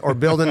business or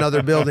build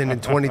another building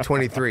in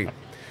 2023.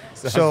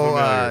 So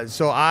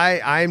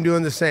I am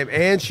doing the same.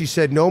 And she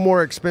said, no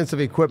more expensive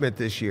equipment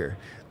this year.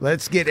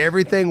 Let's get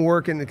everything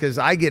working, because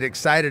I get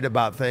excited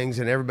about things,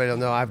 and everybody will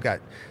know I've got,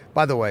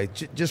 by the way,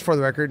 just for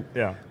the record,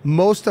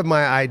 most of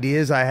my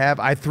ideas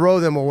I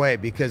throw them away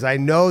because I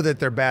know that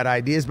they're bad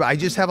ideas, but I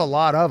just have a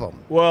lot of them.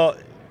 Well,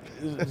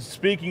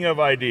 speaking of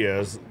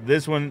ideas,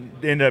 this one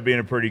ended up being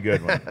a pretty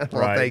good one,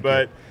 well, right? Thank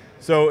you.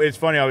 So it's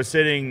funny, I was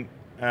sitting,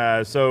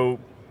 so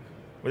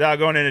without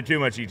going into too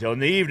much detail, in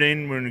the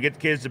evening when we get the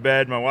kids to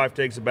bed, my wife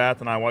takes a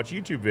bath and I watch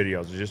YouTube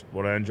videos. It's just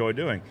what I enjoy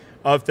doing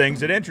of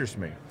things that interest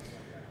me.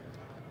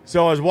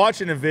 So I was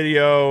watching a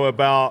video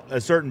about a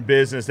certain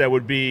business that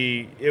would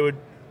be, it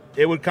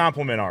would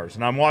complement ours.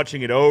 And I'm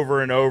watching it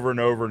over and over and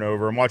over and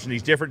over. I'm watching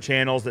these different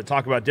channels that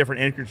talk about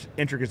different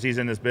intricacies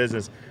in this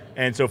business.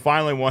 And so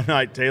finally one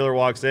night Taylor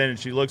walks in and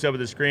she looks up at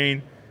the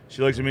screen.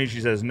 She looks at me and she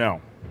says, no.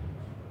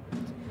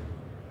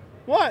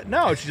 What?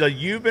 No. She's like,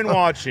 you've been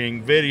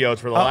watching videos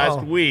for the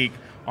last week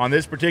on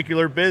this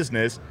particular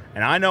business,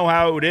 and I know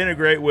how it would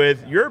integrate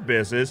with your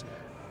business.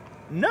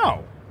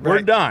 No.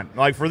 We're done.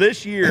 Like, for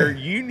this year,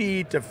 you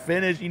need to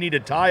finish, you need to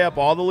tie up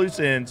all the loose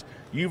ends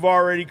you've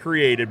already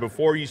created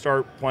before you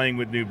start playing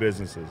with new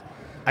businesses.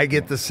 I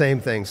get the same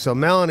thing. So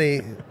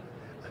Melanie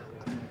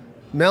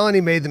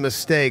made the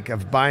mistake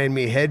of buying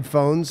me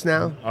headphones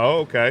now. Oh,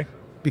 okay.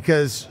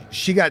 Because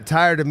she got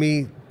tired of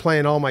me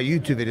playing all my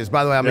YouTube videos.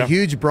 By the way, I'm a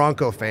huge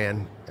Bronco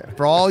fan.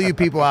 For all you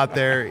people out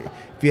there,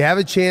 if you have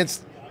a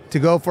chance to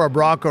go for a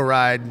Bronco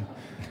ride,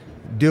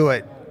 do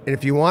it. And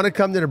if you want to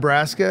come to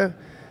Nebraska,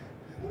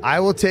 I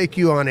will take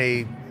you on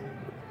a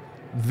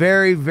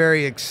very,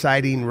 very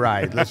exciting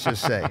ride, let's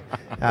just say.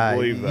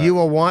 You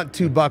will want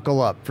to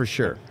buckle up for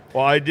sure.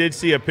 Well, I did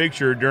see a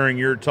picture during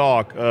your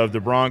talk of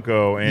the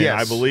Bronco, and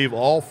I believe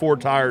all 4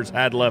 tires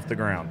had left the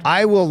ground.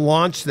 I will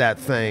launch that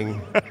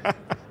thing.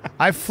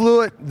 I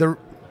flew it,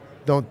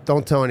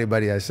 don't tell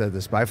anybody I said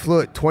this, but I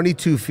flew it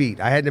 22 feet.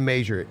 I had to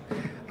measure it.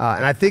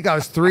 And I think I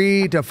was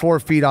 3 to 4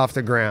 feet off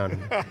the ground,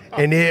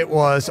 and it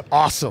was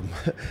awesome.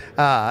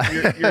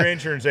 Your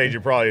insurance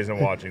agent probably isn't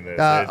watching this.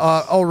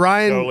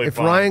 Ryan, totally if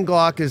fine. Ryan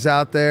Glock is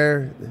out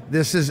there,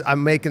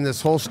 I'm making this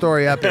whole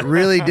story up. It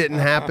really didn't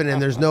happen, and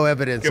there's no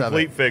evidence of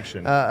it. Complete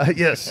fiction.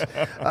 Yes.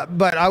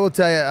 But I will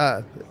tell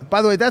you,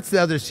 by the way, that's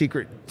the other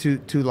secret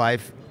to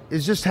life,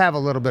 is just have a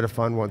little bit of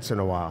fun once in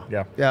a while.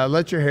 Yeah.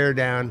 Let your hair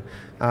down.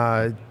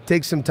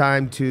 Take some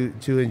time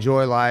to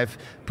enjoy life.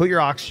 Put your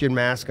oxygen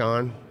mask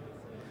on.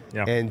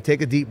 And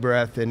take a deep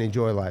breath and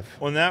enjoy life.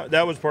 Well,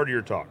 that was part of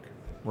your talk,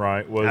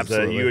 right? Was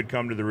Absolutely. that you had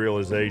come to the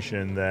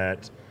realization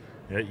that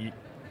is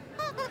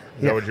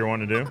that what you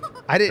want to do?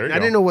 I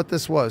didn't know what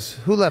this was.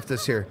 Who left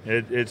this here?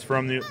 It's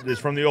from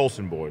the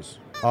Olsen boys.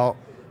 Oh,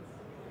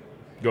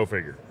 go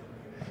figure.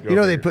 You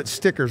know, they put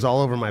stickers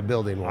all over my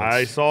building once.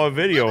 I saw a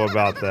video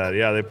about that.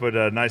 Yeah, they put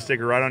a nice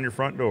sticker right on your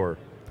front door.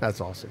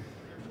 That's awesome.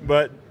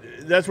 But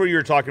that's what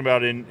you're talking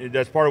about, and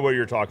that's part of what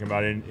you're talking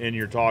about in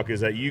your talk, is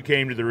that you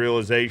came to the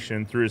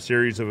realization through a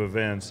series of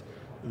events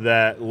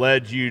that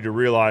led you to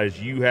realize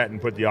you hadn't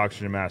put the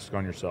oxygen mask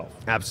on yourself.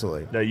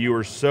 Absolutely. That you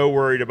were so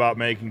worried about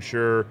making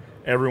sure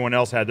everyone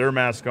else had their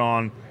mask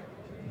on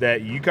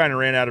that you kind of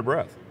ran out of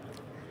breath,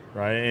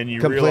 right? And you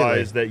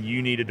realized that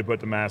you needed to put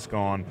the mask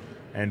on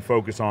and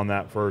focus on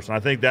that first. And I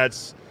think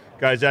that's,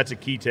 guys, that's a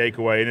key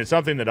takeaway. And it's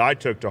something that I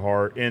took to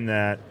heart in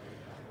that,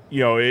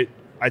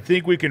 I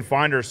think we can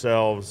find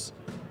ourselves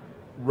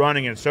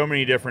running in so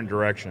many different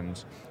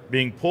directions,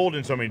 being pulled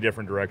in so many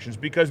different directions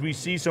because we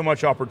see so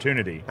much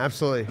opportunity.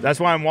 Absolutely. That's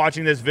why I'm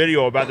watching this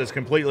video about this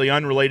completely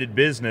unrelated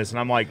business, and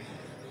I'm like,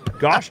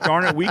 gosh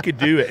darn it, we could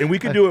do it, and we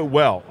could do it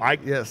well.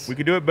 Yes. We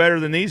could do it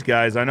better than these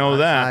guys, I know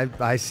that.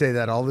 I say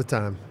that all the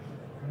time.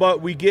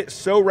 But we get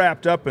so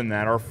wrapped up in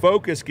that, our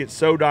focus gets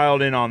so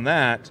dialed in on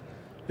that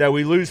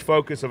we lose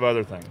focus of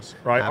other things,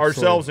 right? Absolutely.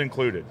 Ourselves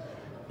included.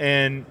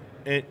 And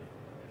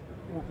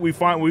we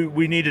find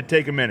we need to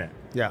take a minute.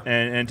 Yeah.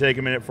 And take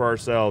a minute for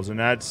ourselves,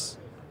 and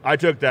I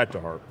took that to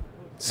heart.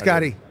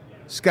 Scotty,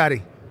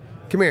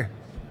 come here.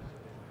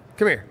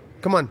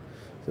 Come on.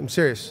 I'm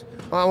serious.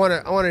 I want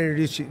to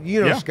introduce you.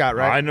 You know Scott,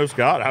 right? I know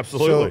Scott,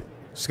 absolutely. So,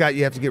 Scott,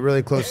 you have to get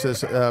really close to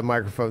this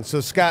microphone. So,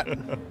 Scott.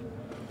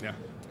 Yeah.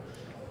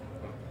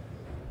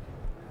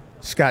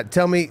 Scott,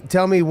 tell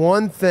me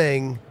one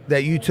thing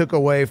that you took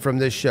away from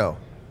this show.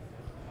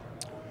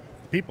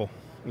 People.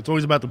 It's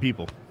always about the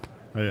people.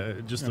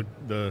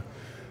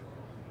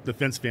 The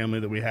fence family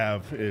that we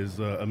have is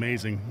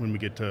amazing. When we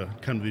get to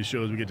come to these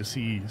shows, we get to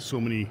see so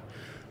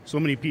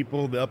many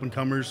people, the up and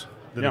comers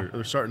that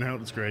are starting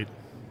out. It's great.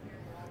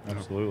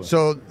 Absolutely.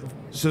 So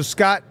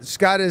Scott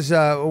is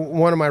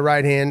one of my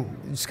right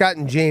hand. Scott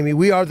and Jamie,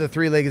 we are the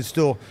three-legged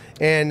stool.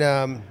 And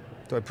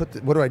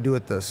what do I do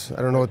with this?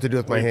 I don't know what to do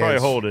with my hands. Probably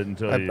hold it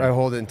until I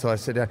hold it until I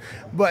sit down.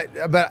 But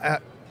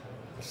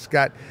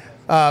Scott.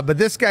 But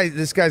this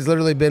guy's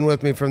literally been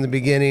with me from the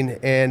beginning,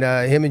 and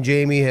him and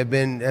Jamie have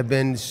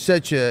been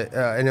such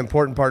an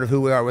important part of who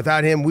we are.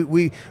 Without him,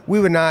 we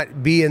would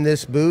not be in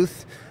this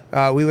booth.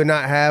 We would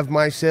not have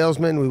My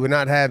Salesman. We would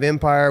not have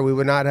Empire. We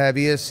would not have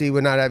ESC. We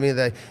would not have any of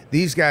that.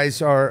 These guys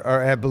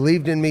have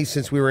believed in me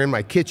since we were in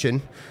my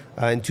kitchen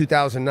in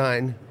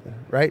 2009,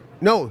 right?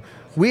 No.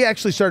 We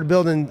actually started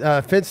building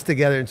fence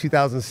together in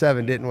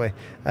 2007, didn't we?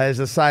 As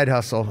a side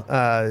hustle,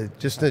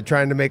 just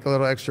trying to make a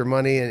little extra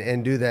money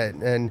and do that.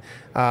 And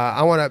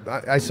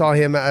I saw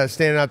him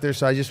standing out there,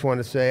 so I just want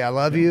to say I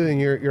love you,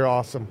 and you're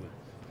awesome.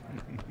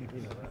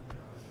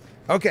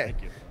 Okay.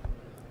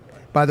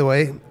 By the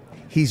way,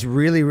 he's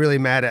really, really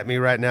mad at me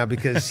right now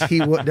because he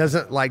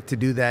doesn't like to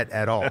do that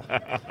at all.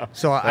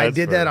 So I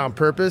did that on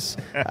purpose,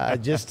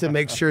 just to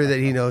make sure that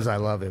he knows I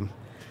love him.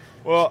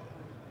 Well,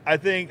 I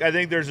think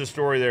there's a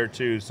story there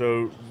too.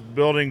 So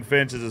building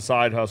fence is a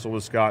side hustle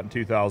with Scott in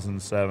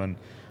 2007.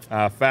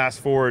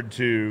 Fast forward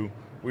to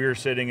we were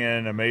sitting in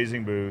an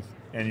amazing booth,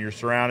 and you're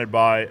surrounded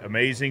by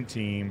amazing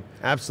team.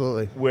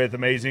 Absolutely. With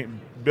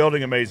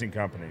building amazing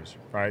companies,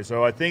 right?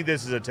 So I think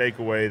this is a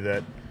takeaway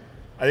that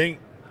I think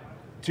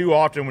too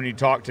often when you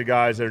talk to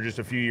guys that are just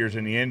a few years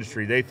in the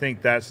industry, they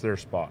think that's their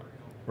spot,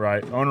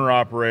 right? Owner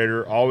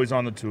operator, always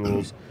on the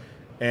tools,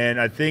 and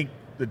I think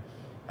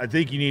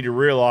you need to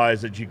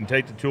realize that you can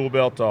take the tool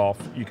belt off.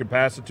 You can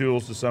pass the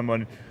tools to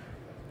someone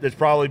that's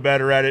probably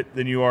better at it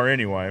than you are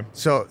anyway.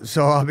 So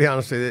I'll be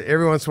honest with you.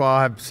 Every once in a while,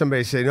 I have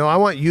somebody say, "No, I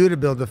want you to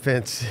build the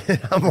fence."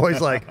 I'm always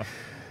like,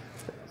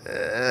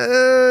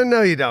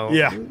 "No, you don't."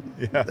 Yeah.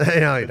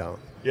 No, you don't.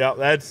 Yeah,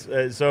 that's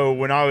so.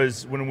 When I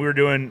was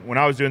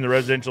doing the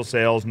residential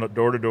sales, not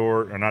door to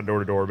door, or not door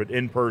to door, but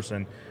in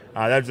person.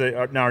 Now,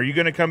 are you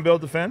going to come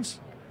build the fence?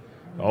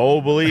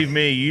 Oh, believe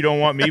me, you don't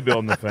want me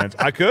building the fence.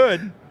 I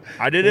could.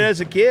 I did it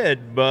as a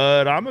kid,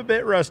 but I'm a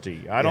bit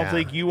rusty. I don't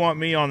think you want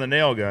me on the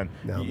nail gun.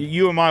 No.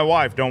 You and my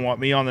wife don't want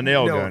me on the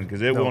nail gun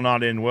because it will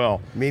not end well.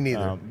 Me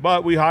neither.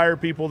 But we hire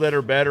people that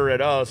are better at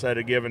us at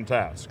a given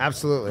task.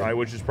 Absolutely. Right,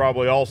 which is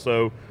probably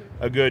also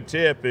a good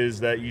tip is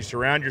that you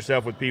surround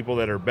yourself with people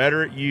that are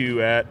better at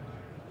you at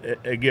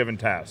a given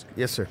task.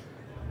 Yes, sir.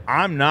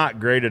 I'm not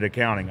great at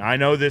accounting. I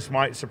know this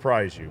might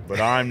surprise you, but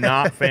I'm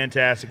not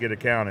fantastic at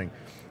accounting.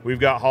 We've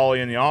got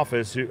Holly in the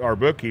office, our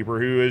bookkeeper,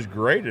 who is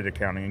great at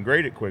accounting and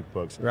great at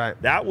QuickBooks. Right.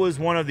 That was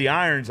one of the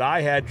irons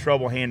I had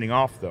trouble handing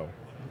off, though,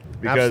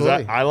 because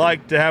I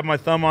like to have my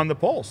thumb on the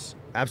pulse.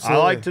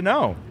 Absolutely. I like to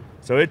know.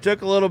 So it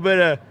took a little bit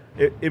of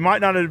it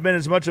might not have been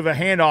as much of a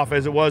handoff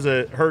as it was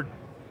her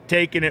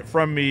taking it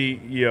from me,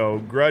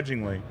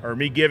 grudgingly, or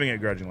me giving it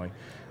grudgingly.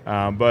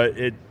 But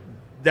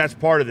that's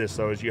part of this,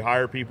 though, is you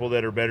hire people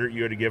that are better at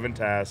you at a given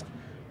task.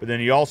 But then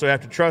you also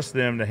have to trust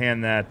them to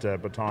hand that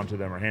baton to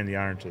them or hand the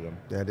iron to them.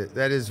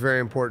 That is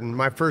very important.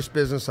 My first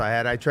business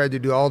I tried to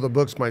do all the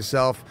books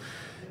myself,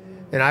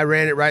 and I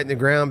ran it right in the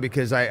ground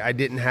because I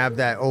didn't have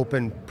that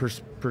open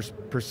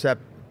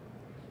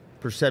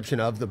perception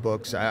of the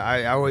books.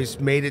 I always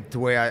made it the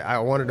way I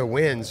wanted to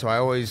win, so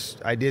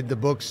I did the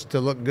books to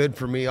look good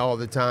for me all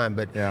the time.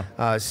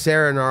 But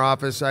Sarah in our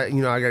office, I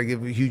got to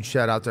give a huge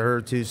shout out to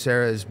her too.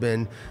 Sarah has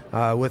been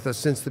with us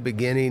since the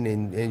beginning,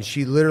 and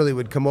she literally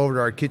would come over to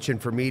our kitchen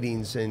for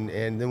meetings, and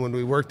then when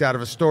we worked out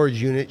of a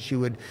storage unit, she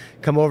would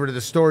come over to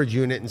the storage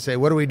unit and say,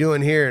 "What are we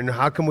doing here? And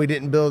how come we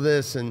didn't build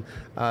this?" And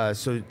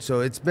so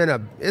it's been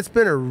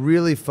a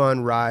really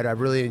fun ride. I've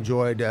really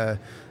enjoyed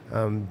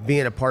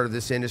being a part of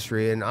this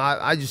industry, and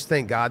I just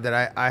thank God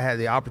that I had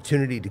the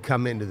opportunity to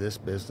come into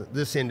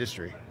this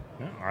industry.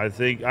 Yeah, I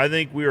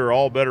think we are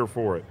all better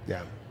for it.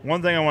 Yeah.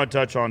 One thing I want to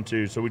touch on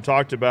too. So we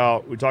talked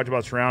about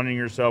surrounding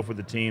yourself with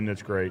a team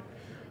that's great,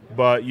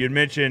 but you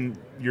mentioned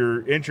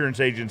your insurance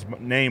agent's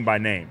name by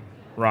name,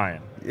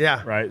 Ryan.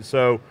 Yeah. Right.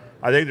 So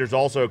I think there's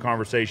also a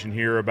conversation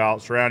here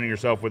about surrounding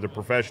yourself with a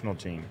professional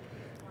team,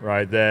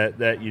 right?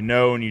 That you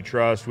know and you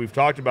trust. We've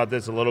talked about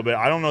this a little bit.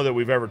 I don't know that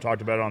we've ever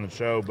talked about it on the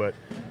show, but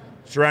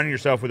surrounding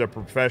yourself with a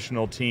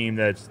professional team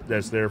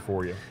that's there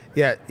for you.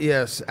 Yeah.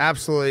 Yes.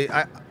 Absolutely.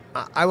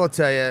 I will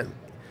tell you,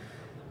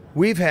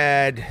 we've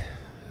had,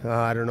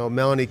 I don't know,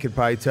 Melanie could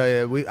probably tell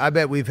you, I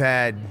bet we've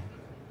had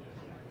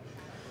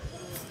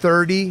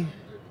 30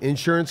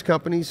 insurance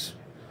companies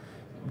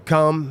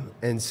come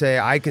and say,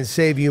 "I can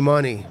save you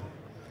money."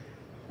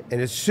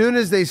 And as soon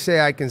as they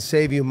say, "I can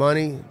save you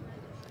money,"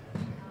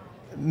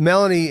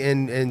 Melanie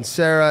and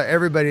Sarah,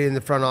 everybody in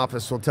the front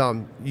office will tell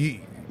them,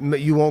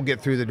 you won't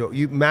get through the door.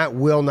 Matt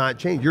will not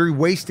change. You're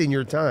wasting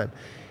your time.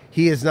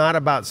 He is not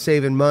about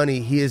saving money.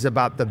 He is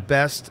about the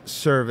best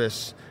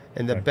service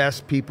and the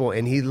best people,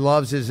 and he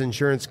loves his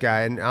insurance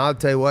guy. And I'll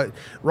tell you what,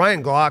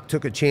 Ryan Glock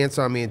took a chance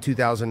on me in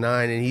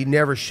 2009, and he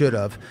never should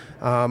have.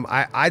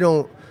 I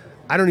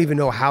don't even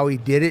know how he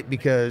did it,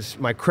 because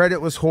my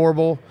credit was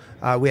horrible.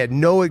 We had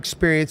no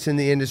experience in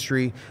the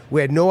industry. We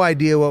had no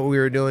idea what we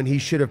were doing. He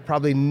should have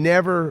probably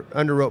never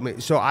underwrote me.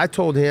 So I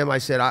told him, I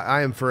said,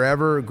 I am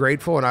forever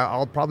grateful, and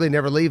I'll probably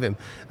never leave him.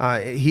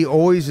 He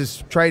always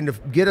is trying to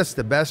get us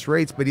the best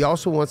rates, but he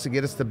also wants to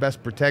get us the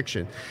best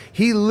protection.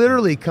 He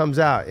literally comes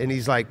out and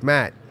he's like,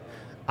 "Matt,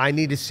 I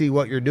need to see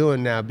what you're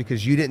doing now,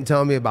 because you didn't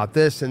tell me about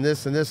this and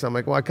this and this." I'm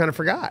like, "Well, I kind of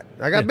forgot.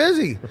 I got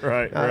busy."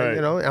 Right.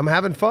 I'm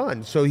having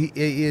fun. So he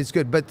is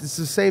good. But it's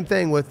the same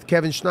thing with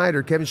Kevin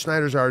Schneider. Kevin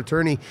Schneider's our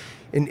attorney.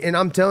 And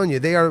I'm telling you,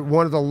 they are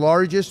one of the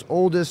largest,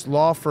 oldest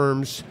law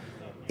firms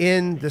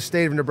in the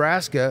state of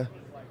Nebraska.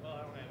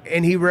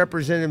 And he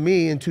represented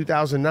me in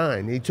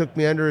 2009. He took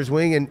me under his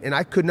wing, and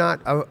I could not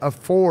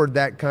afford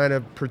that kind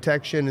of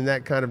protection and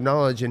that kind of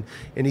knowledge. And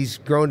he's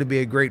grown to be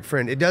a great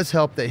friend. It does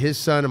help that his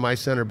son and my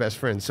son are best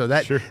friends. So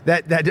that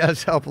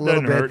does help a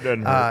little bit.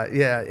 Doesn't hurt.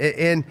 Yeah.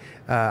 And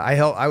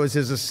I was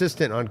his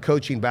assistant on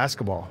coaching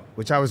basketball,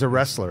 which I was a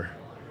wrestler.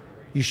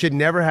 You should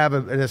never have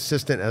an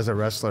assistant as a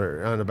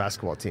wrestler on a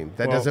basketball team.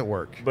 That doesn't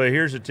work. But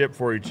here's a tip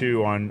for you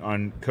too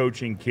on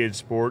coaching kids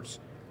sports.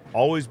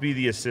 Always be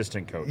the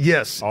assistant coach.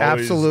 Yes,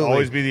 absolutely.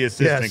 Always be the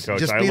assistant coach.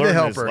 Just I be the learned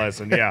helper. this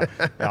lesson. Yeah.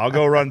 I'll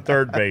go run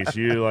third base.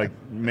 You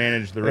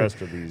manage the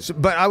rest of these.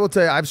 But I will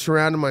tell you, I've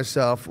surrounded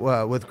myself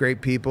with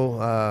great people.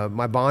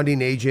 My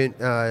bonding agent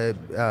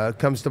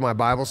comes to my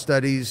Bible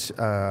studies.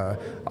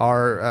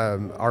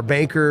 Our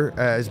banker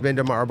has been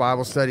to our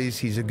Bible studies.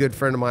 He's a good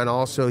friend of mine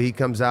also. He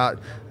comes out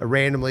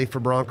randomly for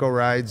Bronco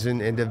rides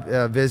and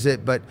to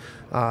visit. But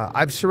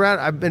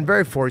I've been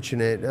very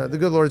fortunate. The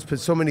good Lord's put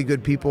so many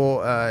good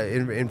people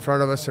in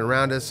front of us and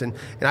around us, and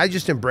I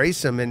just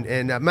embrace them.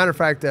 And matter of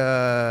fact,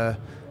 a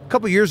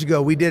couple years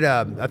ago we did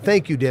a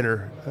thank you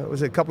dinner.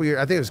 Was it a couple years?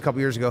 I think it was a couple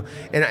years ago.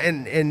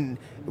 And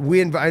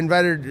we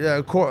invited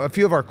a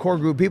few of our core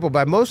group people, but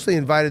I mostly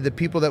invited the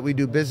people that we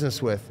do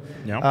business with.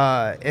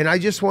 Yeah. And I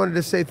just wanted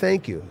to say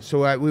thank you.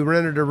 So we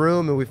rented a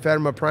room and we fed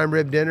them a prime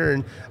rib dinner,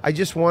 and I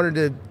just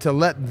wanted to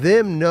let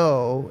them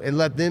know and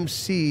let them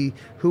see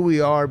who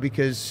we are,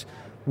 because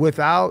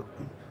without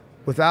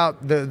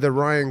the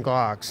Ryan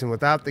Glocks, and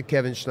without the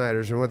Kevin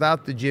Schneiders, and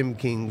without the Jim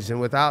Kings, and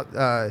without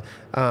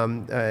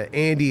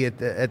Andy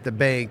at the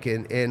bank,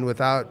 and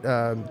without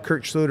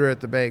Kirk Schluter at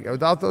the bank,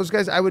 without those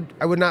guys, I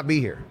would not be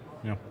here.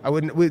 Yeah. I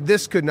wouldn't.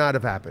 This could not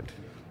have happened.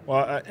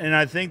 Well, and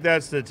I think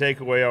that's the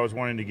takeaway I was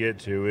wanting to get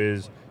to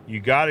is you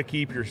got to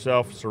keep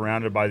yourself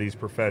surrounded by these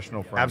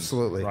professional friends.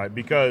 Absolutely. Right,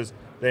 because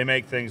they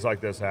make things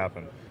like this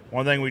happen.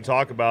 One thing we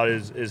talk about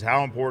is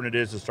how important it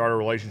is to start a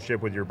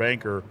relationship with your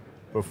banker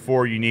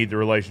before you need the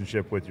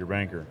relationship with your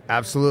banker.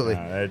 Absolutely.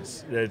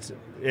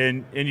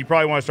 And you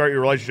probably want to start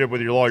your relationship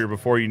with your lawyer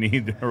before you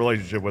need a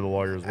relationship with a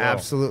lawyer as well.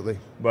 Absolutely.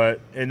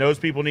 And those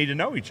people need to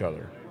know each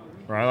other,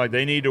 right? Like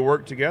they need to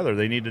work together.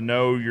 They need to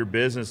know your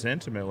business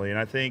intimately. And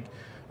I think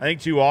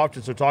too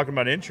often, so talking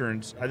about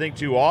insurance, I think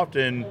too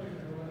often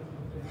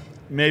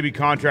maybe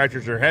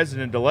contractors are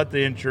hesitant to let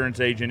the insurance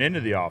agent into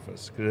the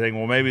office because they think,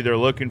 well, maybe they're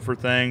looking for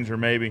things, or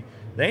maybe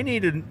they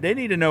need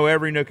to know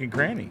every nook and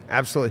cranny.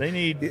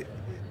 Absolutely.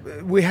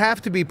 We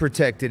have to be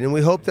protected, and we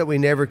hope that we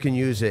never can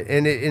use it.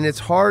 And it's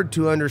hard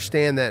to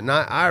understand that.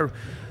 And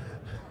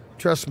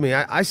trust me,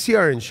 I see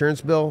our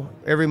insurance bill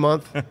every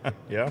month.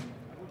 Yeah.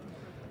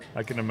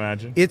 I can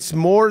imagine. It's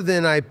more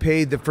than I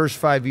paid the first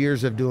 5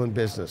 years of doing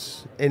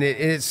business, and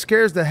it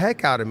scares the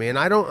heck out of me. And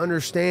I don't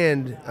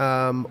understand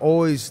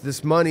always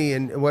this money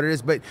and what it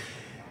is, but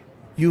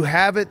you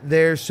have it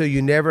there so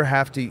you never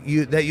have to.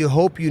 You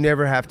hope you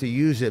never have to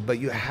use it, but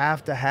you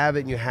have to have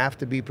it, and you have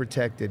to be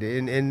protected.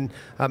 And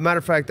matter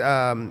of fact,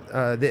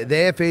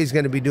 the AFA is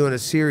going to be doing a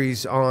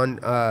series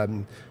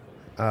on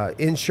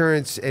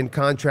insurance and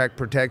contract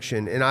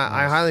protection, and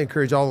I highly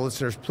encourage all the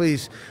listeners,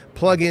 please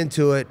plug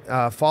into it,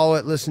 follow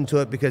it, listen to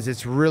it, because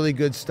it's really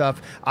good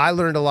stuff. I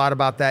learned a lot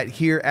about that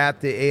here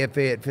at the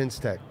AFA at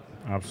FinceTech.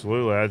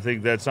 Absolutely. I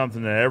think that's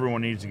something that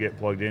everyone needs to get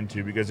plugged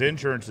into, because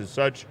insurance is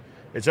such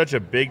a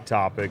big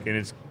topic,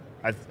 and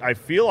I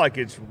feel like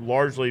it's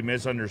largely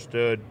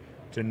misunderstood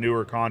to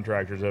newer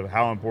contractors of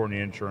how important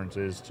the insurance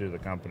is to the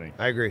company.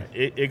 I agree.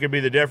 It could be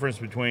the difference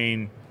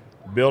between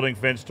building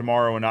fence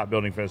tomorrow and not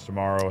building fence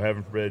tomorrow.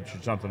 Heaven forbid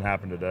should something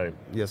happen today.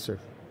 Yes, sir.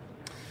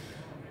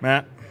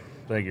 Matt,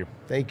 thank you.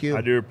 Thank you.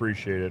 I do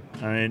appreciate it.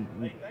 I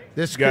mean,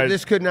 this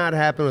could not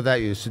happen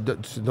without you. So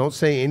don't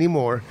say any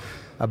more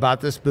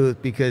about this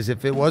booth, because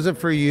if it wasn't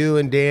for you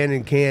and Dan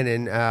and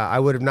Cannon, I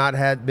would have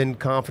not been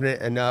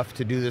confident enough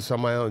to do this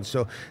on my own.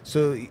 So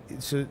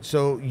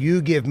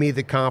you give me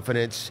the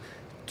confidence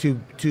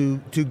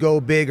to go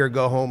big or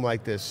go home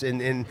like this,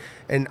 and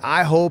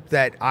I hope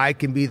that I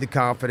can be the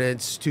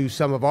confidence to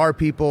some of our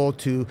people,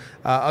 to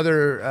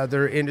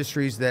other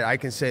industries, that I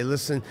can say,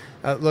 listen,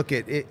 look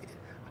at it.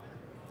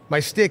 My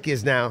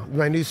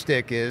new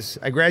stick is,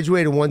 I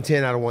graduated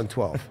 110 out of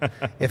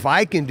 112. If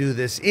I can do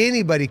this,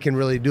 anybody can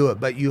really do it,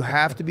 but you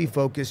have to be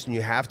focused and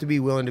you have to be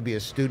willing to be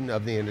a student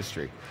of the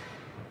industry.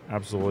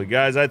 Absolutely.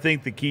 Guys, I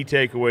think the key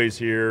takeaways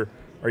here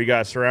are you got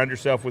to surround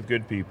yourself with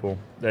good people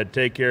that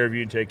take care of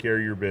you and take care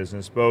of your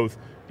business, both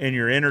in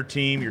your inner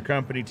team, your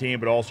company team,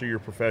 but also your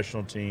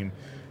professional team.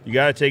 You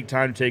got to take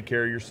time to take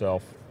care of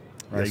yourself.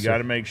 Right? Yes, you got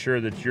to make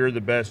sure that you're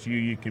the best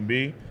you can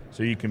be,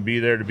 so you can be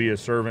there to be a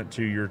servant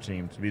to your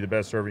team, to be the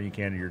best servant you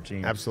can to your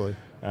team. Absolutely.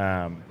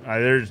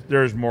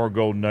 There's more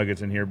gold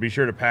nuggets in here. Be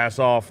sure to pass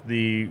off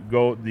the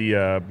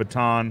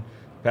baton,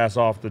 pass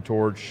off the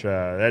torch.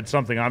 That's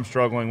something I'm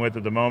struggling with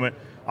at the moment.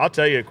 I'll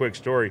tell you a quick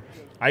story.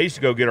 I used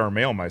to go get our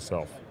mail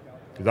myself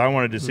because I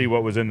wanted to see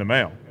what was in the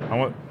mail.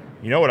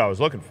 You know what I was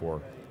looking for?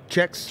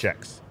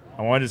 Checks.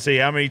 I wanted to see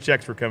how many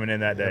checks were coming in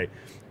that day.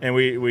 And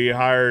we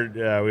hired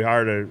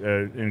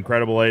an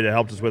incredible lady that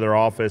helped us with our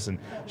office, and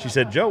she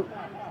said, Joe,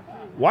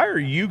 why are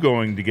you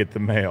going to get the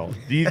mail?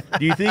 Do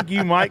you think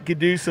you could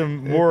do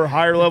some more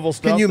higher level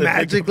stuff? Can you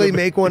magically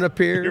make one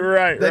appear?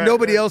 Right. That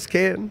nobody else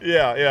can?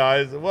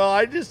 Yeah.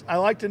 I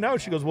like to know.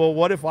 She goes, well,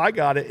 what if I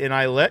got it and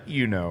I let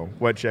you know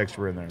what checks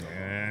were in there?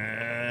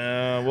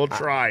 We'll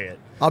try it.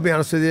 I'll be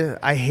honest with you.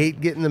 I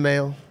hate getting the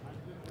mail.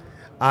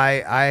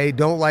 I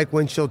don't like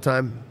windshield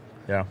time.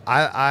 Yeah.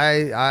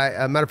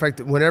 A matter of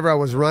fact, whenever I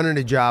was running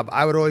a job,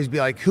 I would always be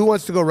like, who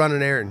wants to go run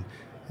an errand?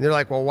 And they're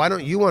like, well, why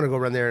don't you want to go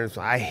run the errands?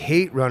 I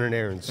hate running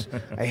errands.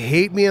 I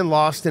hate being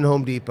lost in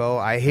Home Depot.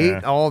 I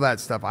hate all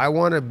that stuff. I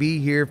want to be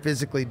here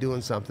physically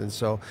doing something.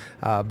 So,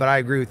 but I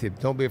agree with you.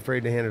 Don't be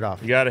afraid to hand it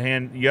off. You got to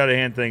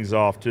hand things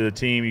off to the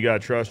team. You got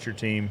to trust your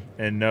team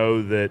and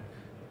know that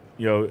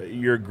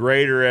you're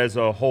greater as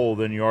a whole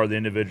than you are the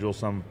individual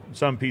some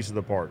piece of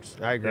the parts.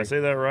 I agree. Did I say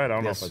that right? I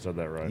don't know if I said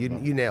that right.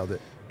 You nailed it.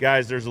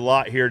 Guys, there's a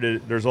lot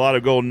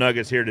of gold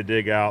nuggets here to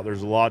dig out.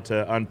 There's a lot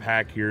to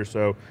unpack here.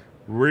 So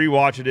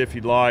rewatch it if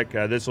you'd like.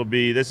 This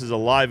is a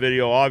live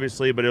video,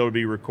 obviously, but it'll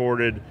be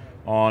recorded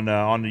on the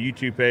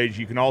YouTube page.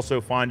 You can also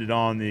find it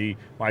on the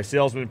My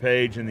Salesman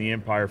page and the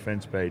Empire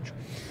Fence page.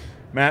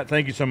 Matt,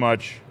 thank you so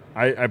much.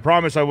 I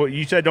promise I will.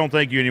 You said don't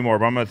thank you anymore,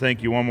 but I'm going to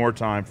thank you one more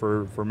time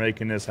for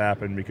making this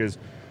happen, because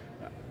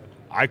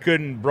I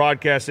couldn't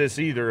broadcast this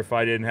either if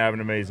I didn't have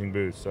an amazing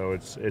booth. So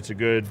it's a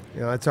good.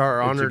 It's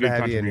our honor to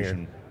have you in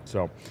here.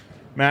 So,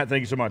 Matt,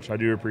 thank you so much. I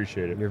do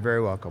appreciate it. You're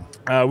very welcome.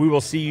 We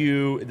will see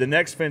you. The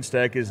next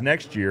FinceTech is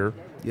next year.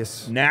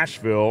 Yes.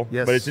 Nashville.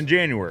 Yes. But it's in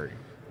January.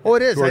 Oh,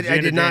 it is. I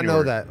did not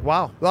know that.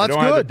 Wow. Well, that's I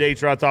don't have the good.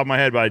 dates right off the top of my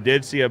head, but I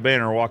did see a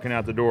banner walking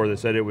out the door that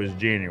said it was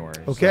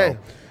January. Okay.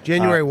 So,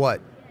 January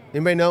what?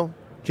 Anybody know?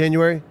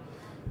 January?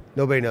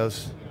 None of our.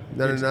 It's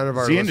the end of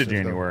listeners know.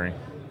 January.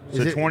 Is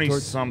It's it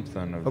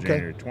 20-something of Okay.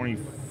 January.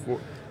 24.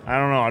 I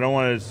don't know. I don't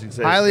want to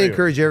say. Highly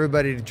encourage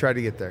everybody to try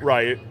to get there.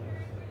 Right.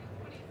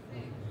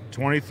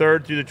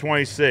 23rd through the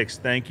 26th.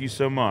 Thank you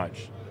so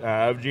much.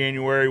 Of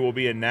January, we'll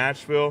be in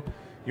Nashville.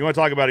 You want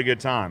to talk about a good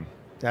time?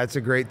 That's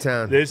a great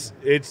town.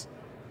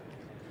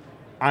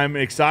 I'm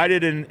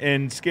excited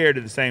and scared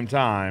at the same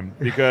time,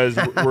 because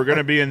we're going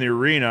to be in the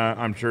arena.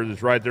 I'm sure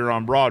that's right there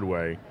on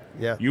Broadway.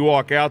 Yeah. You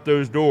walk out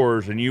those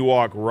doors and you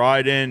walk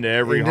right into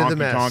every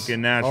honky-tonk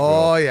in Nashville.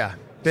 Oh, yeah.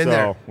 Been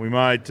there. We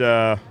might,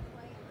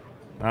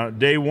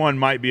 day 1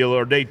 might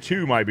be day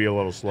 2 might be a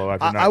little slow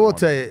after night I will 1.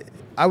 tell you,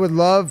 I would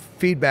love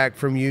feedback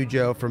from you,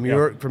 Joe, from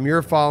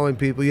your following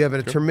people. You have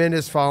a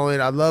tremendous following.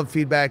 I'd love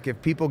feedback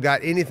if people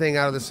got anything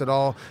out of this at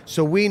all,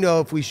 so we know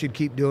if we should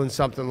keep doing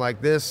something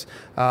like this.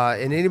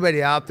 And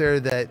anybody out there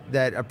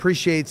that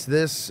appreciates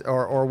this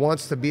or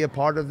wants to be a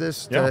part of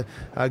this, to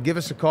give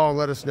us a call and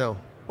let us know.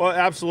 Well,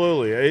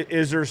 absolutely.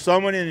 Is there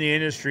someone in the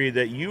industry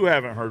that you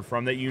haven't heard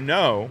from that you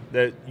know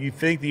that you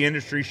think the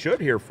industry should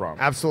hear from?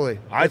 Absolutely.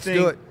 Let's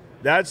do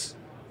it.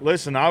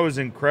 Listen, I was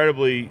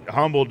incredibly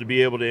humbled to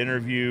be able to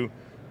interview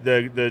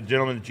the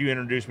gentleman that you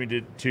introduced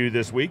me to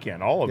this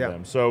weekend, all of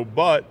them. So,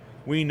 but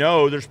we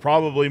know there's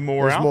probably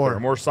more there,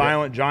 more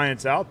silent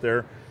giants out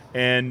there,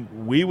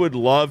 and we would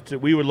love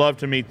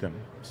to meet them.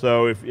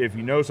 So if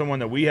you know someone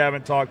that we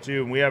haven't talked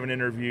to and we haven't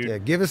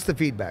interviewed, give us the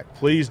feedback.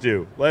 Please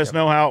do. Let us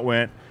know how it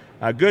went.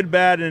 Good,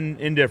 bad, and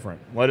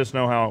indifferent. Let us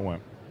know how it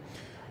went.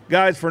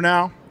 Guys, for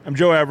now, I'm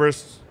Joe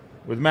Everest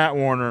with Matt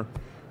Warner,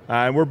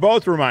 and we're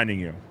both reminding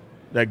you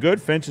that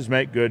good fences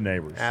make good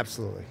neighbors.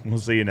 Absolutely. We'll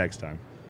see you next time.